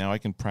 Now I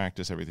can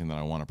practice everything that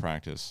I want to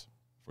practice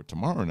for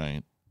tomorrow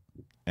night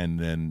and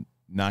then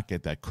not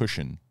get that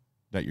cushion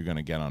that you're going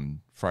to get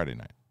on Friday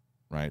night.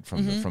 Right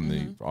from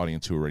the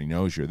audience who already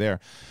knows you're there,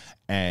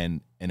 and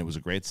it was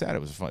a great set.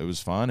 It was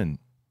fun, and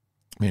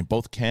I mean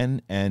both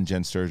Ken and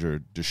Jen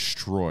Sturger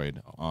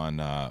destroyed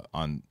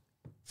on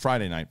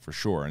Friday night for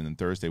sure, and then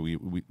Thursday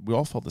we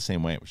all felt the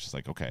same way. It was just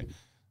like, okay,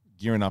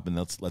 gearing up and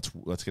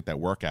let's get that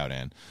workout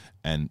in,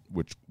 and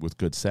which with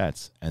good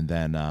sets, and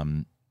then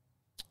and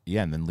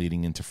then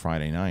leading into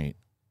Friday night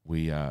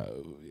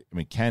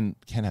Ken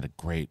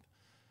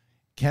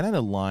had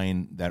a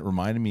line that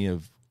reminded me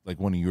of like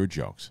one of your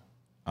jokes.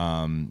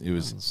 It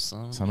was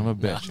son of a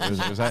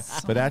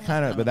bitch. But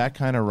that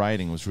kind of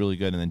writing was really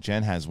good. And then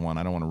Jen has one.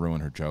 I don't want to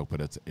ruin her joke,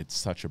 but it's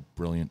such a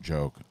brilliant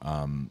joke.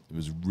 It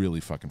was really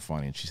fucking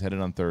funny. And she said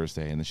it on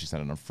Thursday, and then she said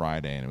it on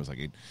Friday, and it was like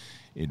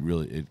it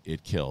really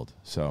killed.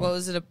 So what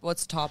was it?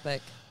 What's the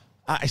topic?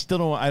 I still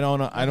don't. I don't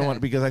know. I don't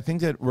want, because I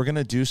think that we're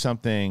gonna do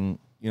something.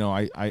 You know,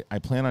 I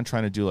plan on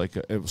trying to do like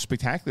a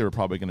Spectacular. We're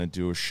probably gonna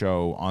do a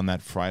show on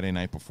that Friday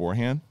night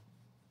beforehand.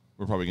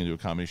 We're probably gonna do a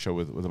comedy show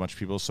with a bunch of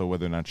people. So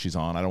whether or not she's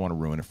on, I don't want to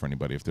ruin it for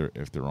anybody if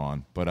they're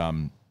on. But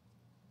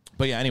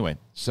yeah. Anyway,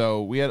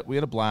 so we had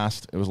a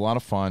blast. It was a lot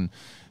of fun.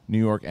 New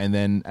York. And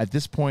then at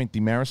this point,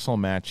 the Marisol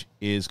match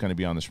is going to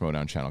be on the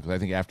Schmodown channel, because I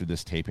think after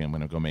this taping, I'm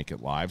going to go make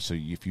it live. So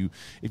if you've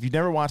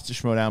never watched the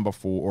Schmodown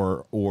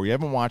before, or you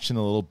haven't watched in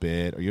a little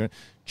bit, or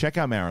check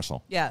out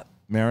Marisol. Yeah.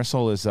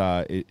 Marisol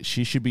is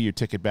she should be your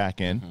ticket back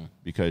in,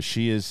 because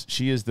she is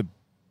the.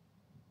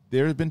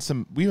 There have been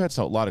we've had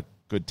a lot of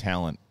good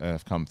talent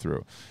have come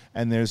through,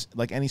 and there's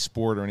like any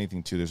sport or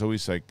anything too. There's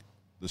always like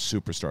the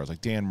superstars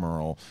like Dan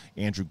Murrell,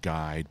 Andrew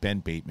Guide, Ben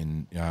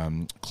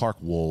Bateman, Clark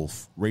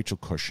Wolf, Rachel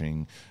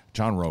Cushing,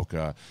 John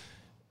Roca,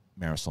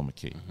 Marisol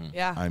McKee.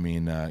 Yeah, I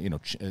mean,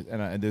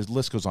 and the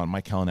list goes on.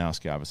 Mike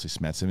Kalinowski, obviously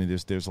Smets. I mean,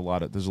 there's a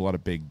lot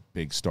of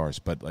big stars,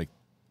 but like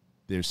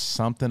there's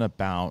something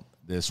about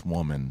this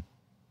woman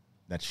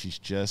that she's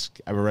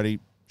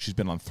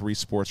been on 3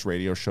 sports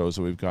radio shows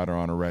that we've got her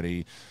on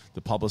already.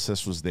 The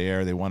publicist was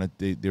there. They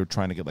were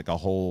trying to get like a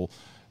whole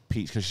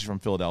piece, because she's from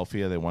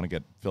Philadelphia. They want to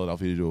get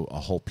Philadelphia to do a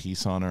whole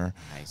piece on her.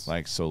 Nice.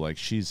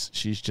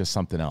 She's just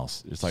something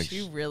else. It's like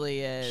she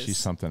really is. She's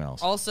something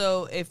else.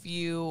 Also, if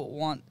you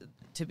want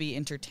to be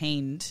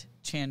entertained,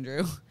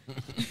 Chandru.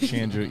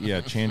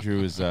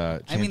 Chandru is. I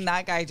mean,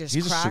 that guy just.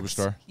 He's cracks. a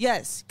superstar.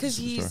 Yes, because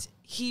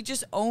he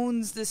just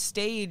owns the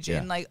stage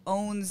and like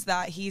owns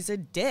that he's a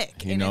dick,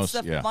 it's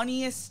the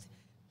funniest.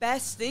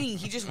 Best thing.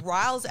 He just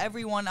riles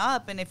everyone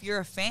up, and if you're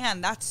a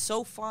fan, that's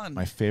so fun.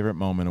 My favorite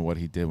moment of what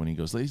he did when he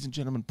goes, "Ladies and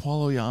gentlemen,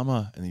 Paul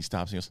Oyama," and he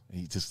stops and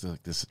he just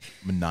like this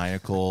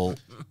maniacal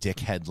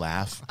dickhead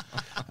laugh.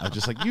 I was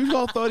just like, "You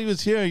all thought he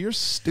was here. You're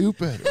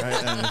stupid,"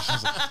 right? And it's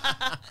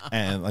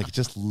just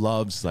just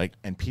loves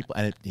and people,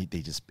 and he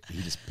just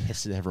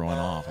pisses everyone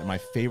off. And my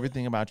favorite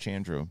thing about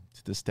Chandru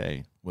to this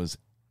day was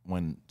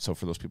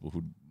for those people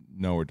who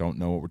know or don't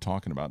know what we're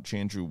talking about,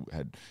 Chandru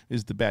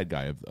is the bad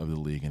guy of the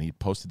league, and he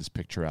posted this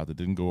picture out that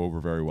didn't go over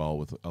very well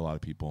with a lot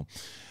of people,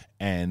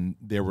 and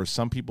there were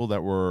some people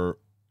that were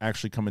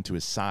actually coming to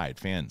his side,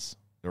 fans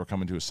that were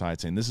coming to his side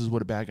saying, "This is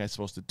what a bad guy's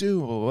supposed to do,"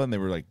 blah, blah, blah, and they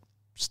were like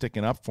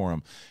sticking up for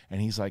him, and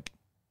he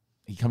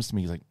comes to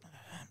me, he's like,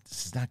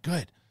 "This is not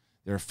good.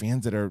 There are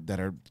fans that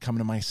are coming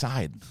to my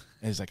side."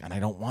 And he's like, "And I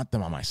don't want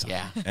them on my side."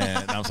 Yeah.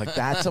 And I was like,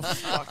 that's a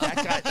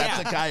guy. That's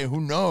a guy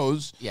who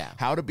knows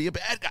how to be a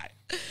bad guy.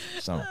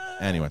 So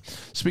anyway,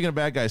 speaking of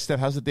bad guys, Steph,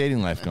 how's the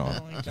dating life going?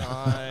 Oh my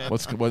God.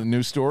 What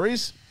new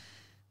stories?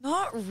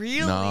 Not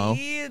really. No.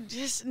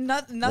 Just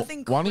nothing.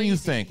 Why don't you crazy.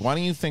 think? Why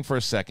don't you think for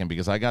a second?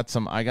 Because I got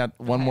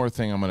one more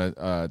thing I'm going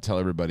to tell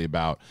everybody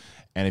about.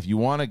 And if you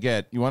want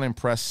to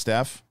impress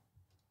Steph,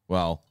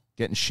 well,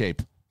 get in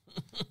shape.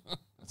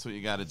 That's what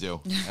you got to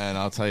do. And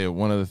I'll tell you,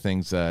 one of the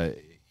things,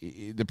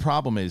 the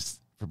problem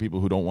is for people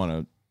who don't want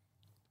to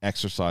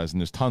exercise,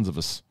 and there's tons of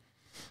us.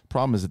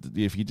 Problem is that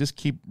if you just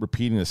keep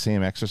repeating the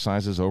same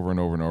exercises over and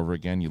over and over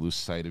again, you lose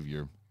sight of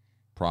your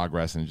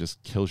progress, and it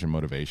just kills your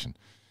motivation.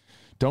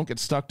 Don't get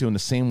stuck doing the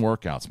same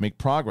workouts. Make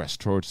progress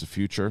towards the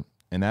future,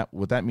 and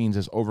what that means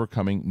is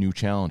overcoming new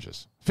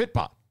challenges.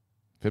 Fitbod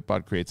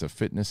creates a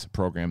fitness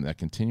program that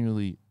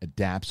continually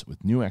adapts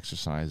with new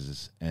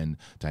exercises and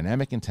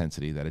dynamic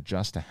intensity that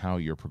adjusts to how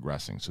you're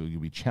progressing. So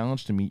you'll be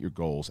challenged to meet your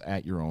goals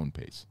at your own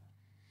pace.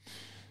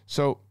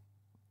 So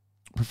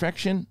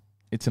perfection,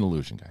 it's an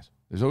illusion, guys.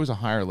 There's always a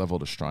higher level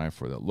to strive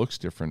for that looks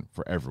different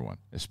for everyone,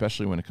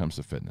 especially when it comes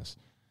to fitness.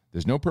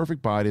 There's no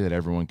perfect body that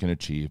everyone can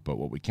achieve, but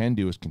what we can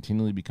do is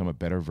continually become a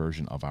better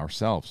version of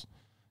ourselves.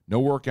 No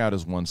workout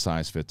is one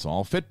size fits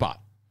all. Fitbod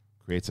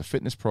creates a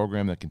fitness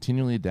program that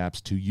continually adapts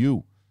to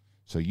you,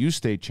 so you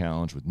stay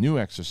challenged with new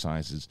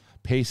exercises,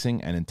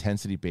 pacing, and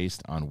intensity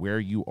based on where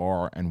you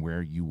are and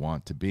where you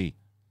want to be.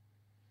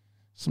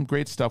 Some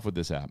great stuff with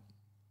this app.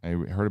 I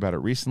heard about it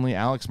recently.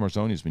 Alex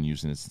Marzoni has been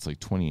using it since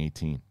like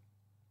 2018.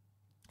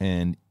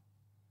 And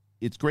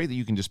it's great that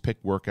you can just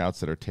pick workouts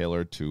that are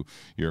tailored to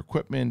your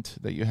equipment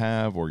that you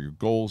have or your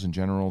goals in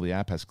general. The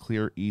app has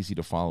clear,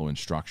 easy-to-follow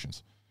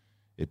instructions.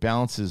 It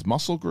balances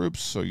muscle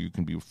groups so you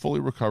can be fully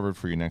recovered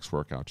for your next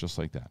workout, just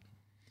like that.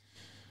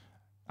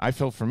 I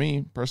feel, for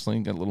me, personally,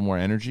 get a little more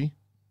energy,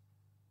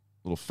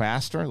 a little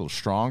faster, a little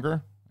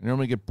stronger. I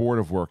normally get bored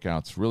of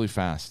workouts really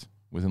fast,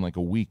 within like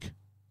a week.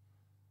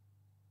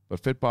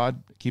 But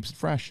Fitbod keeps it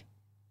fresh.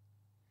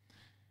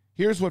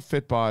 Here's what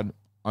Fitbod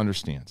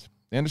understands.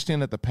 They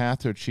understand that the path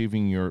to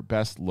achieving your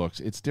best looks,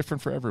 it's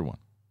different for everyone.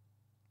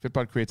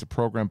 Fitbod creates a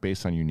program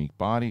based on unique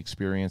body,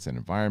 experience, and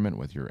environment.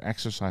 Whether you're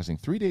exercising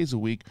 3 days a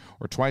week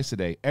or twice a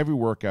day, every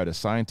workout is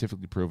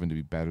scientifically proven to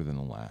be better than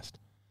the last.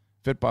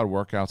 Fitbod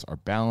workouts are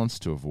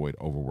balanced to avoid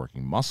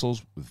overworking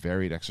muscles with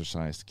varied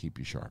exercise to keep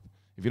you sharp.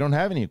 If you don't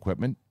have any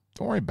equipment,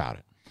 don't worry about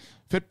it.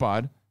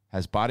 Fitbod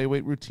has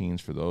bodyweight routines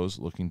for those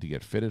looking to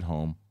get fit at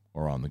home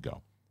or on the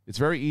go. It's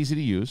very easy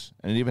to use,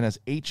 and it even has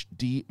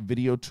HD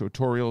video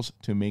tutorials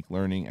to make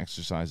learning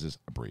exercises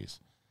a breeze.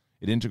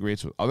 It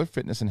integrates with other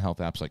fitness and health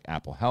apps like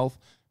Apple Health,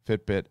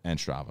 Fitbit, and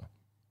Strava.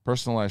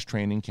 Personalized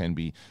training can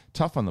be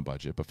tough on the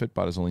budget, but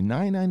Fitbod is only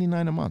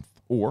 $9.99 a month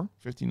or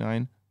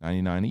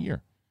 $59.99 a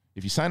year.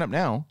 If you sign up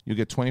now, you'll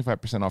get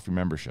 25% off your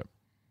membership.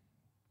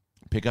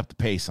 Pick up the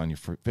pace on your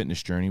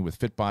fitness journey with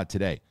Fitbod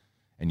today,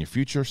 and your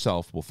future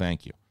self will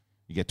thank you.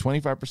 You get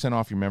 25%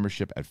 off your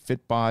membership at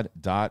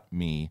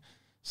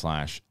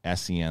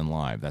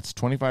fitbod.me/SENlive. That's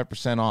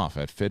 25% off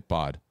at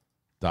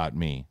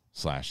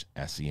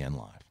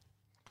fitbod.me/SENlive.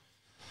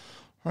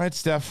 All right,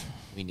 Steph.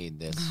 We need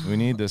this. We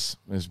need this.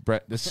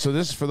 Brett. This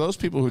is for those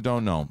people who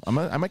don't know.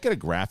 I might get a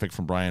graphic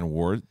from Brian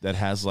Ward that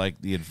has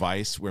like the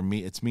advice where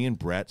it's me and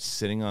Brett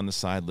sitting on the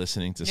side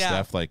listening to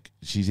Steph. Like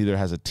she's either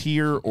has a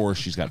tear or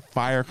she's got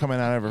fire coming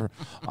out of her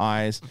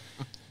eyes.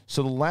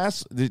 So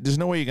there's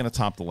no way you're going to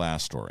top the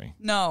last story.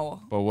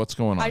 No. But what's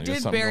going on? I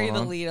did bury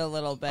the lead a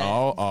little bit.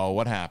 Oh,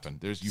 what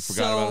happened? You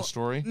forgot about a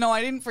story? No, I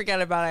didn't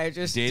forget about it. I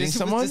just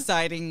someone? was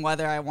deciding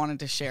whether I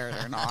wanted to share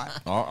it or not.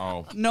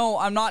 Uh-oh. No,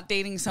 I'm not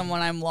dating someone.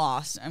 I'm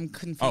lost. I'm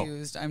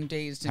confused. I'm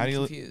dazed and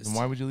confused.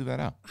 Why would you leave that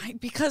out?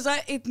 Because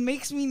it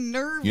makes me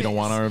nervous. You don't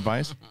want our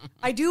advice?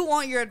 I do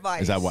want your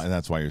advice. Is that why?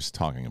 That's why you're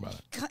talking about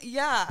it?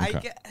 Yeah,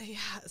 Okay.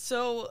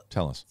 So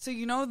tell us. So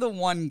you know the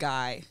one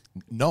guy.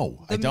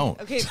 No, I don't.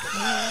 Okay.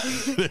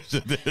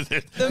 There's been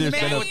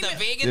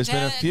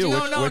a few.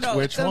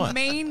 Which the one? The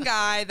main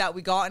guy that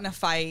we got in a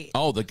fight.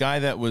 Oh, the guy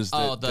that was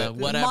the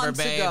whatever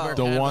babe. Ago.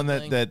 The one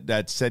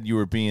that said you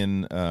were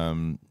being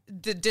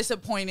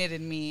disappointed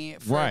in me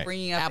for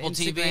bringing up Apple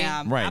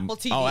Instagram. TV? Right. Apple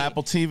TV. Oh,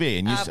 Apple TV.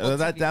 And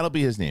that'll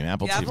be his name,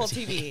 Apple TV. Apple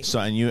TV.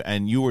 So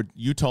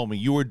you told me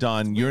you were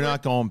done. You're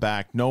not going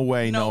back. No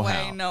way, no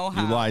how. No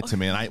how. You lied to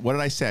me. And what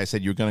did I say? I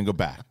said you were going to go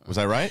back. Was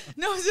I right?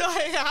 No, so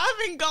I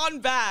haven't gone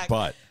back.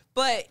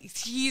 But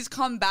he's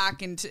come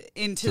back into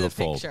the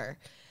picture.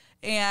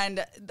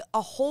 And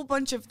a whole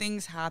bunch of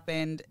things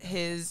happened.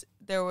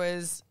 There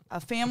was a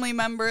family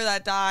member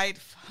that died.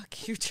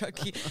 Fuck you,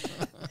 Chucky.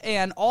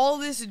 And all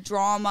this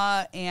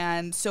drama.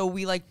 And so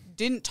we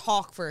didn't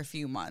talk for a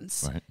few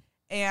months. Right.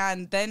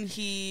 And then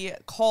he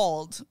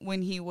called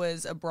when he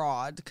was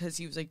abroad because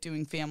he was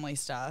doing family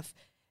stuff.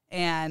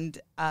 And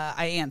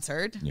I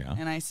answered. Yeah.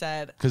 And I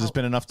said, because it's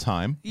been enough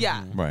time.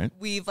 Yeah. Right.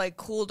 We've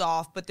cooled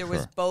off, but there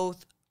was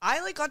both.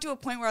 I got to a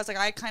point where I was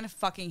I kind of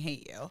fucking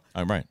hate you.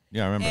 I'm right.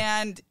 Yeah, I remember.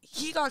 And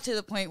he got to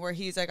the point where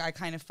he's I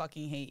kind of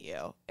fucking hate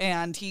you.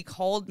 And he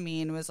called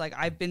me and was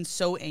I've been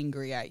so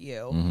angry at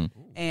you.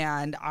 Mm-hmm.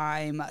 And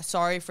I'm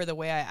sorry for the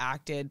way I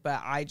acted,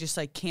 but I just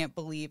can't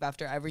believe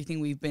after everything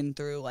we've been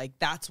through,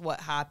 that's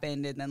what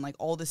happened. And then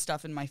all this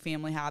stuff in my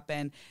family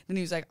happened. And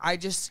he was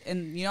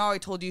and you know how I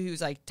told you he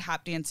was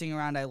tap dancing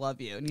around I love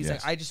you. And he's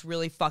I just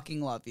really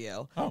fucking love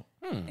you. Oh,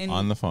 and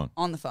on the phone.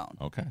 On the phone.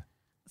 Okay.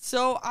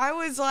 So I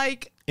was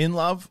in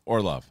love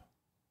or love?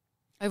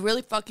 I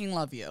really fucking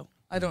love you.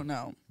 I don't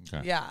know.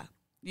 Okay.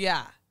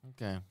 Yeah.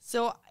 Okay.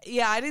 So,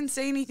 I didn't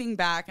say anything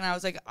back, and I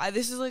was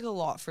this is a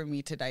lot for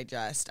me to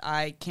digest.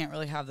 I can't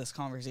really have this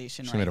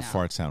conversation She right now. made a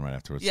fart sound right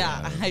afterwards.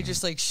 Yeah, I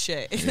just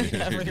shit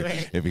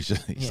everywhere. If he's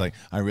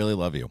I really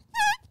love you.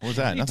 What was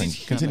that? Nothing.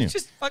 Continue.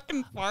 Just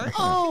fucking fart.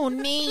 Oh,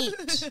 neat.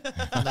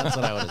 That's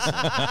what I would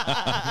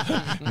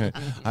have said.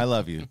 I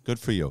love you. Good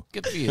for you.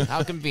 Good for you.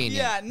 How convenient.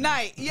 Yeah,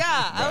 night. Yeah,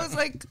 I was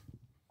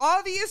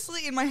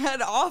obviously in my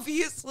head,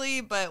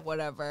 but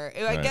whatever.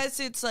 I guess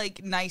it's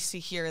nice to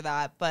hear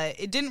that, but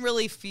it didn't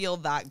really feel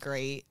that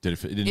great.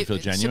 It didn't feel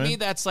genuine? To me,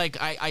 that's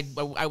I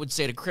would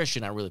say to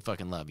Christian, I really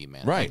fucking love you,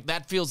 man. Right.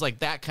 That feels like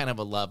that kind of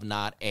a love,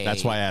 not a.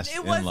 That's why I asked.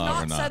 It was in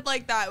love or not said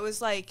like that. It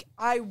was I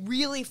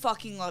really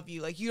fucking love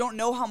you. You don't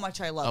know how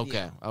much I love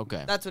you.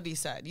 Okay. That's what he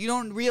said. You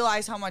don't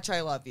realize how much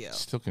I love you.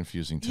 Still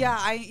confusing to me.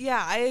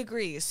 I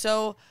agree.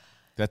 So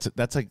that's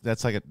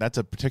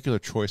a particular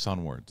choice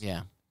on words.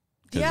 Yeah.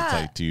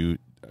 Yeah. It's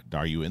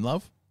are you in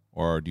love?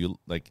 Or do you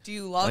do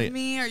you love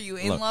me? Are you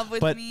in love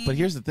with me? But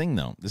here's the thing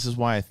though. This is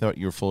why I thought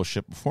you were full of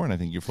shit before, and I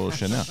think you're full of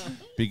shit now.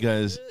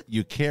 Because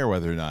you care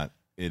whether or not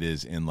it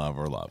is in love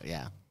or love.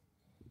 Yeah.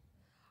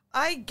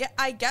 I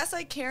guess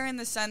I care in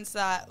the sense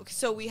that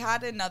so we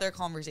had another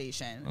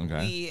conversation.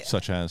 Okay.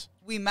 Such as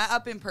we met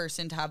up in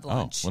person to have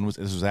lunch. This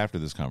was after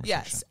this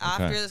conversation? Yes,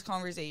 after this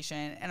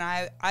conversation, and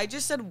I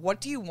just said,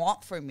 "What do you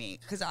want from me?"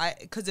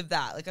 Because of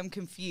that, I'm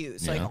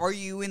confused. Yeah. Are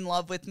you in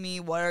love with me?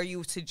 What are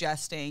you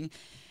suggesting?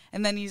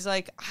 And then he's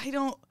like, "I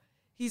don't."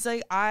 He's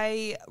like,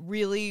 "I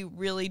really,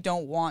 really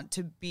don't want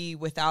to be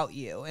without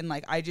you." And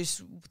I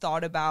just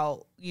thought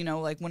about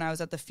when I was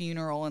at the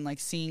funeral and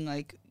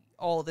seeing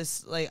all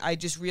this, I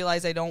just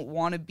realized I don't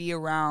want to be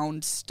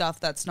around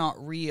stuff that's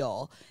not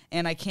real,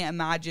 and I can't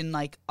imagine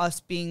us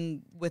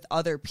being with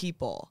other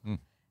people.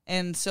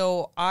 And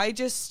so I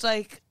just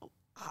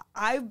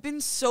I've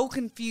been so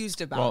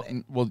confused about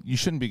it. Well, you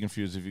shouldn't be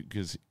confused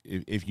because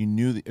if you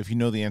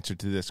know the answer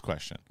to this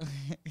question,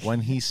 when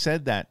he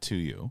said that to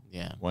you,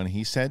 when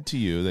he said to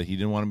you that he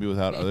didn't want to be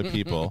without other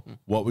people,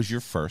 what was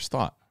your first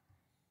thought?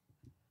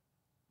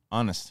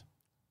 Honest.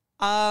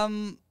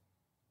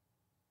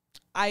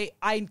 I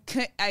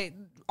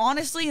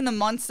honestly, in the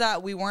months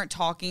that we weren't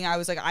talking, I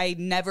was I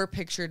never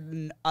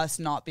pictured us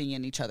not being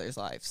in each other's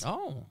lives.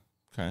 Oh,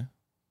 okay.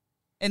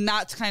 And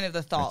that's kind of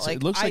the thought.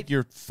 It looks like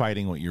you're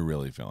fighting what you're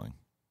really feeling.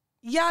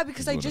 Yeah,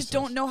 because I just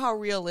don't know how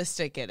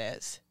realistic it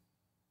is.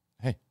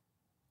 Hey.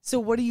 So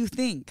what do you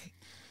think?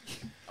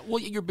 Well,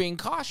 you're being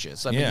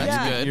cautious. I mean,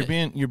 that's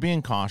good. You're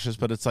being cautious,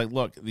 but it's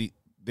look,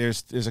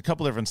 there's a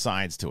couple different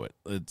sides to it.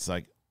 It's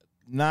like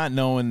not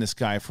knowing this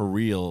guy for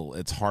real.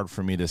 It's hard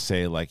for me to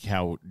say like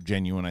how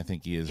genuine I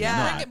think he is.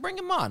 Yeah. or not. Bring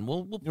him on.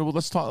 We'll Well,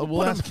 let's talk.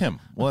 We'll ask him.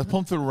 We'll pull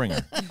him through the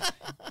ringer. Put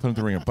him through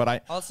the ringer.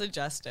 But I'll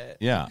suggest it.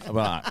 yeah,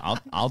 but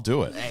I'll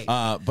do it.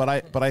 But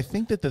I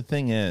think that the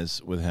thing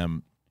is with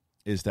him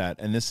is that,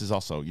 and this is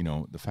also, you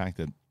know, the fact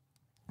that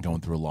going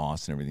through a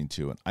loss and everything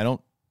too. And I don't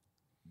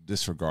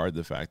disregard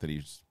the fact that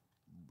he's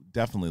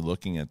definitely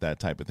looking at that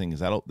type of thing. Is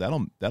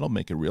that'll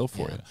make it real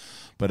for you.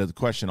 But the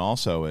question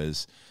also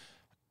is,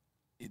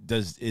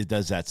 does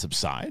that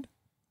subside?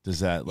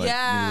 Does that like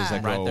does that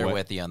I'm go right there away?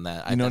 with you on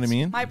that. You know what I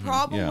mean? My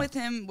problem Yeah. with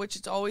him, which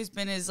it's always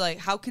been, is like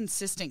how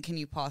consistent can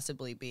you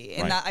possibly be?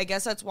 And Right. that, I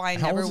guess that's why I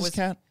How never old is was this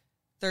cat?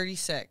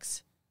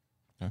 36.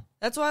 Okay.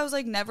 That's why I was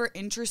like never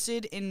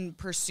interested in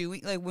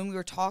pursuing. Like when we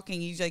were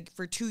talking, he's like,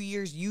 for 2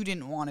 years you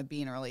didn't want to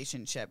be in a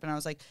relationship, and I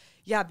was like,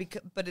 yeah,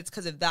 but it's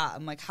because of that.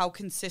 I'm like, how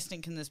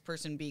consistent can this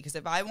person be? Because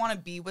if I want to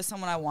be with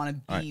someone, I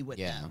want to be with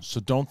them. So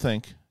don't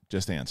think,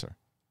 just answer.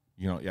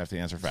 You know, you have to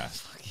answer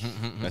fast.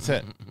 That's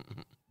it.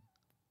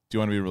 Do you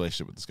want to be in a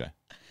relationship with this guy?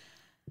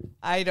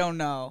 I don't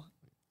know.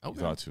 You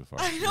thought too far.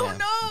 I don't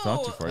know. You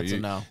thought too far. That's a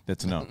no.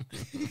 That's a no.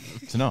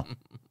 It's a no.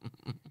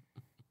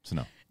 It's a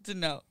no. It's a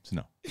no. It's a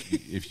no.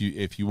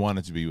 If you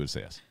wanted to be, you would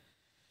say yes.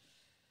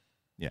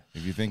 Yeah.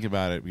 If you think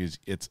about it, because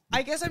it's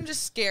I guess I'm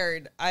just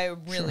scared.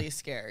 I'm really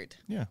scared.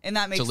 Yeah. And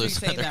that to makes me lose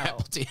say another no.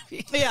 Apple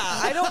TV. Yeah,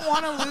 I don't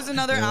want to lose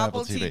another Another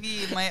Apple Apple TV.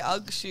 TV. My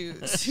UGG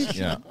shoes.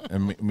 yeah.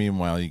 And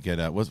meanwhile, you get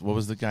what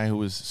was the guy who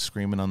was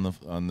screaming on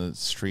the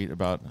street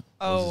about?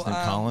 What was his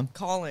name? Colin.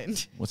 Colin.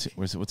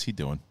 What's he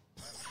doing?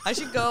 I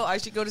should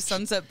go to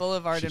Sunset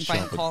Boulevard and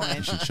find Colin.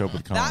 You should show up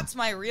with Colin. That's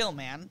my real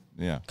man.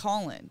 yeah.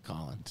 Colin.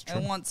 It's I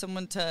true. want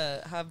someone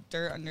to have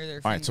dirt under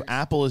their fingers. All right. So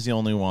Apple is the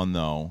only one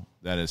though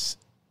that is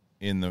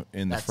in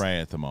the fray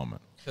at the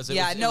moment. Because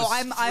Yeah, no,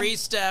 I'm free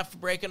Steph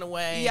breaking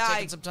away, yeah,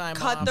 taking I some time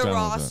cut off. the done with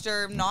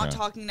roster, it. not Okay.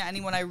 talking to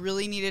anyone. I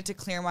really needed to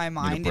clear my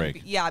mind. break.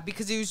 And yeah,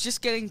 because it was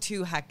just getting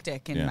too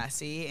hectic and Yeah.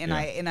 messy, and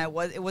Yeah.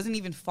 it wasn't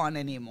even fun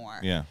anymore.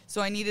 Yeah.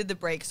 So I needed the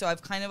break. So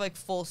I've kind of like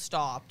full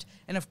stopped,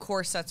 and of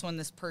course that's when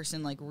this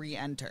person like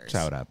re-enters.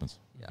 That's how it happens.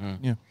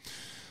 Yeah.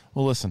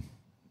 Well, listen,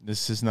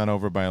 this is not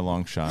over by a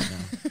long shot.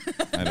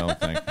 I don't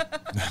think.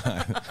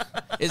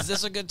 Is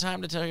this a good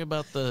time to tell you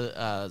about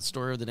the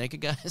story of the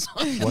naked guys?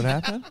 What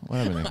happened? What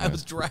happened? I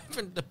was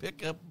driving to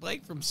pick up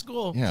Blake from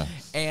school, Yeah.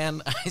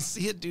 and I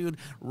see a dude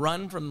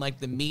run from like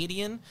the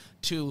median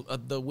to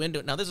the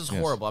window. Now this is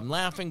horrible. I'm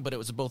laughing, but it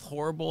was both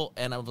horrible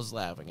and I was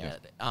laughing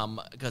at it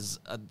because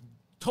a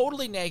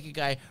totally naked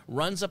guy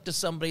runs up to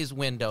somebody's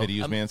window. Did he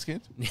use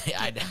Manscaped?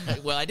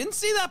 Well, I didn't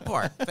see that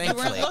part.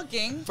 Thankfully,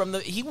 weren't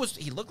looking.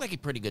 He looked like in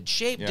pretty good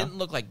shape. Yeah. Didn't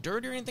look like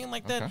dirt or anything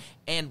like that. Okay.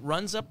 And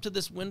runs up to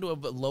this window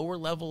of a lower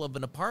level of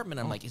an apartment.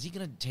 I'm like, is he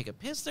going to take a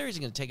piss there? Is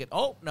he going to take it?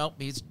 Oh no,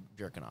 he's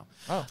jerking off.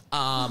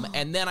 Oh.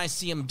 And then I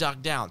see him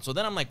duck down. So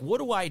then I'm like, what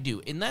do I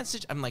do in that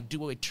situation? I'm like,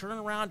 do I turn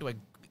around? Do I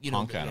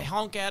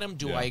honk at him?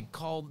 Do Yeah. I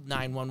call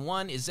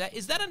 911? Is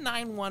that a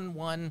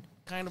 911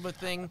 kind of a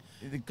thing?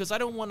 Because I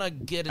don't want to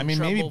get in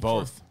trouble. Maybe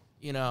both. For,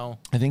 you know.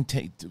 I think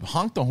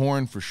honk the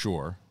horn for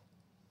sure,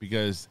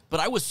 because But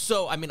I was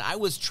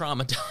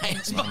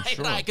traumatized by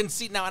sure. it. I can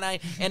see now, and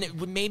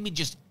it made me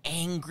just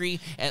angry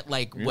at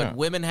like Yeah. what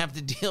women have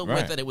to deal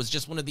Right. with, and it was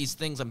just one of these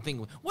things. I'm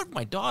thinking, what if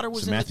my daughter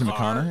was it in Matthew the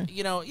car? McConaughey?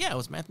 You know, yeah, it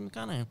was Matthew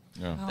McConaughey.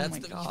 Yeah. Oh my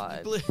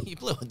God. You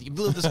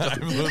blew the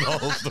story. the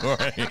whole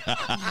story.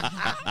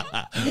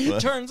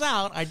 Turns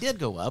out I did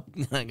go up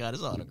and I got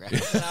his autograph,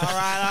 all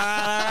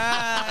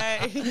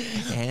right.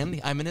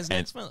 and I'm in his And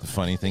next film. the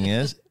funny thing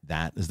is,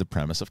 that is the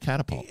premise of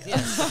Catapult. Damn,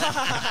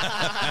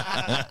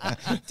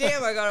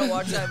 I gotta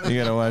watch that movie.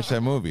 You got to watch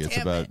that movie. It's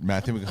Damn about it.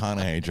 Matthew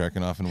McConaughey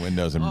jerking off in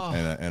windows, and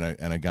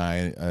a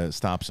guy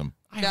stops him.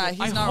 Yeah,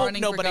 he's I not hope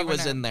running for nobody was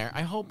governor. in there.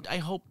 I hope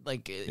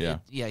like Yeah.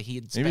 he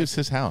had Maybe it's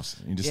his house.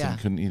 He just Yeah.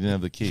 He didn't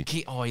have the key.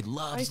 Oh, he I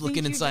loves think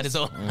looking you inside just-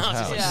 his own house.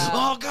 He's like, Yeah.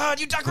 oh God,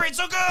 you decorate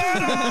so good.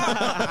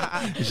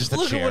 It's just a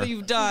Look chair. at what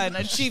you've done,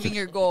 achieving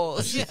your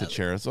goals. It's just a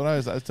chair.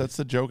 That's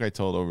the joke I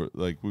told over.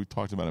 Like we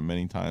talked about it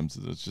many times.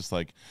 It's just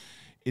like,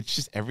 it's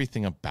just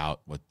everything about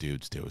what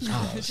dudes do is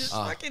gross. It's just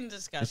fucking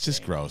disgusting. It's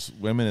just gross.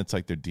 Women, it's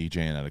like they're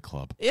DJing at a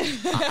club.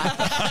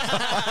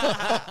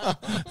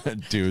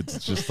 Dudes,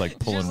 it's just like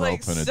pulling Just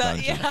rope in a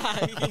dungeon.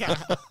 Yeah.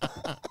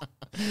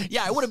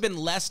 Yeah, I would have been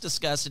less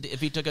disgusted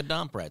if he took a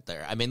dump right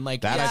there. I mean,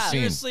 like That yeah, I've seen.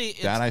 seriously,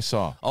 it's- That I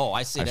saw. Oh,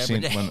 I see it I've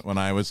every seen day.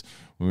 when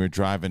we were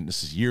driving.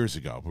 This is years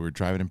ago. We were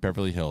driving in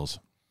Beverly Hills.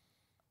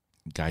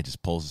 Guy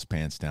just pulls his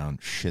pants down,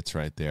 shits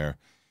right there.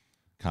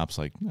 Cop's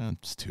like,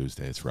 it's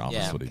Tuesday. It's Ralph.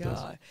 Yeah. That's what he God.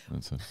 does.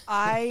 That's it.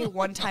 I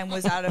one time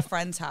was at a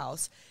friend's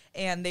house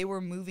and they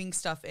were moving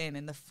stuff in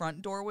and the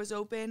front door was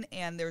open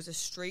and there was a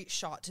straight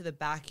shot to the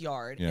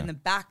backyard Yeah. and the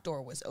back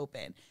door was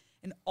open.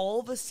 And all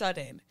of a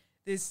sudden,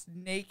 this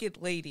naked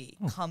lady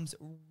comes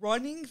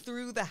running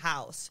through the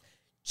house,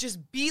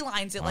 just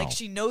beelines it Wow. like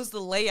she knows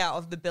the layout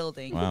of the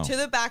building Wow. to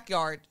the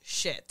backyard,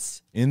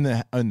 shits. In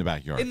the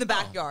backyard. In the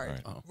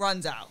backyard, right.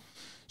 runs out.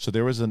 So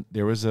there was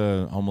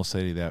a homeless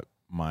lady that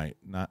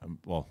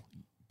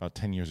about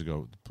 10 years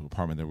ago, the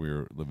apartment that we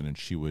were living in,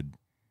 she would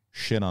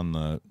shit on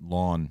the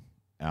lawn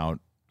out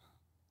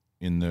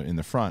in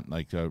the front,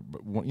 like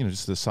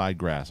just the side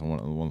grass on one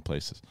of the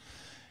places.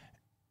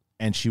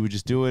 And she would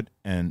just do it,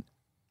 and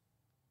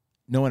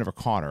no one ever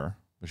caught her.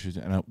 But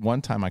and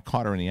one time I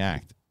caught her in the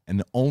act, and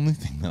the only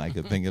thing that I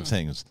could think of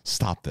saying was,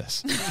 "Stop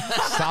this!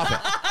 Stop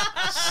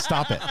it!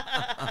 Stop it!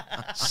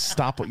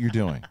 Stop what you're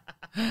doing!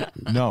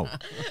 No,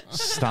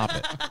 stop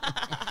it!"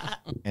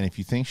 And if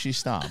you think she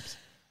stopped,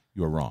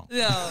 you are wrong.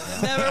 No,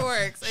 it never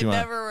works. It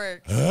never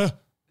works.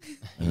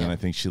 And then I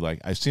think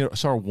I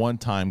saw her one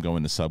time go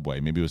in the subway.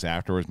 Maybe it was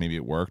afterwards. Maybe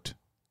it worked,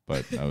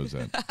 but that was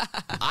it.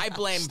 I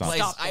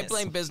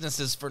blame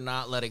businesses for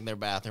not letting their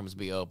bathrooms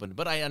be open,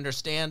 but I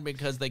understand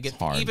because they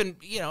get even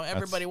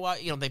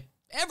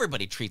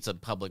everybody treats a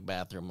public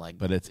bathroom like.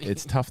 But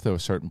it's tough though.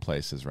 Certain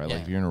places, right? Yeah.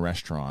 Like if you're in a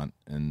restaurant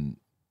and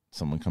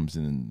someone comes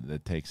in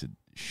that takes a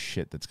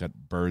shit that's got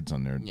birds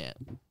on their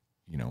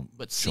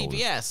But shoulders.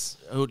 CVS,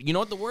 you know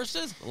what the worst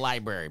is?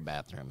 Library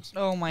bathrooms.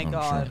 Oh my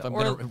God!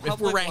 Sure. If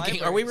we're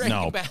ranking, are we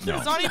ranking bathrooms? No.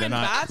 It's not even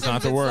bathrooms. It's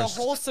not the worst.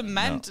 The whole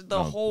cement,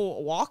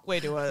 whole walkway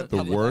to a The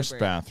public worst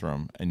library.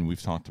 bathroom, and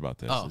we've talked about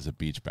this, is a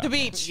beach The bathroom.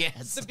 beach.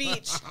 Yes. The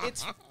beach.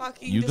 It's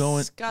fucking You go in,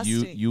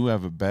 disgusting. you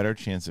have a better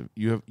chance of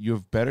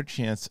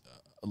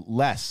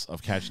less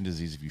of catching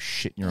disease if you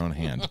shit in your own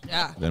hand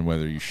than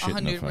whether you shit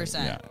in the 100%.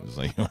 Yeah, it's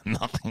like you have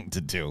nothing to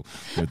do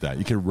with that.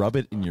 You could rub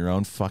it in your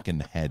own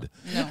fucking head,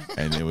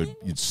 and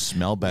you'd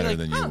smell better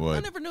than you would. I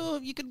never knew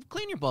you could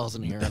clean your balls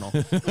in a urinal.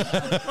 It's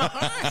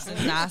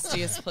the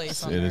nastiest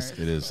place on earth.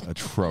 It is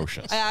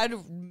atrocious. I'd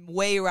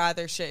way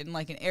rather shit in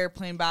like an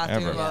airplane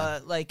bathroom,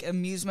 like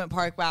amusement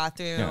park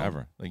bathroom. Yeah,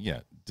 ever. Like,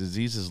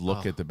 diseases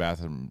look at the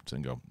bathrooms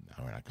and go,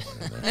 no, we're not going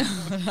in there.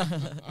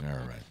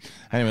 All right.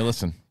 Anyway,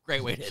 listen.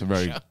 Great way to It's a end the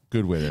very show.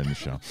 good way to end the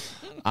show.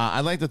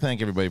 I'd like to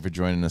thank everybody for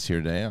joining us here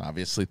today.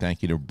 Obviously,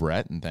 thank you to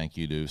Brett and thank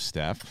you to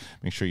Steph.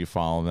 Make sure you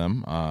follow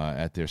them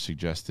at their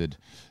suggested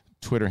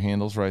Twitter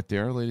handles right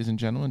there, ladies and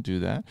gentlemen. Do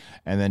that.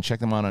 And then check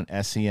them out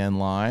on SEN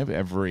Live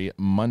every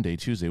Monday,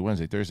 Tuesday,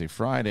 Wednesday, Thursday,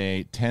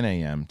 Friday, 10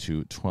 a.m.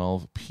 to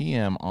 12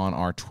 p.m. on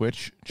our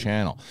Twitch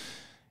channel.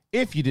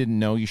 If you didn't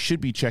know, you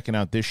should be checking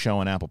out this show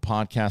on Apple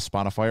Podcasts,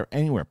 Spotify, or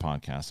anywhere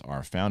podcasts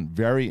are found.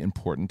 Very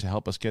important to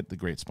help us get the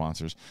great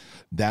sponsors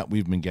that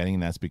we've been getting,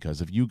 and that's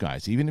because of you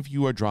guys. Even if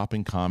you are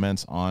dropping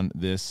comments on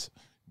this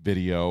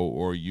video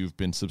or you've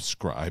been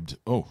subscribed.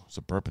 Oh, it's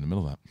a burp in the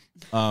middle of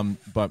that.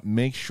 But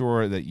make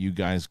sure that you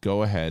guys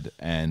go ahead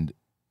and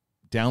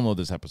download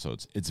these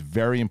episodes. It's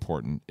very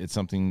important. It's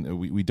something that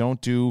we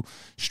don't do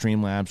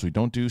Streamlabs. We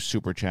don't do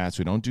Super Chats.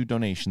 We don't do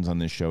donations on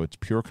this show. It's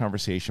pure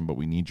conversation, but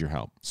we need your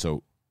help.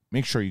 So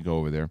make sure you go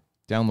over there,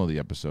 download the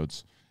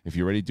episodes. If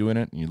you're already doing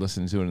it and you're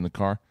listening to it in the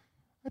car,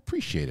 I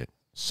appreciate it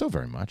so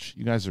very much.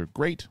 You guys are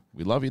great.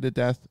 We love you to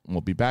death. And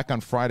we'll be back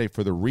on Friday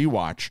for the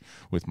rewatch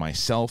with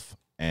myself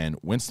and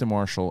Winston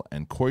Marshall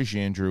and Coy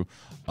Jandrew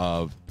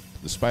of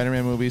the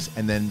Spider-Man movies.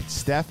 And then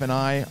Steph and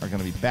I are going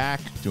to be back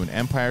doing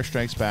Empire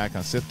Strikes Back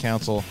on Sith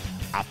Council.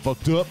 I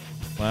fucked up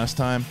last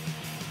time,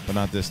 but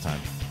not this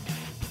time.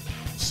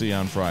 See you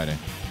on Friday.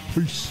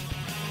 Peace.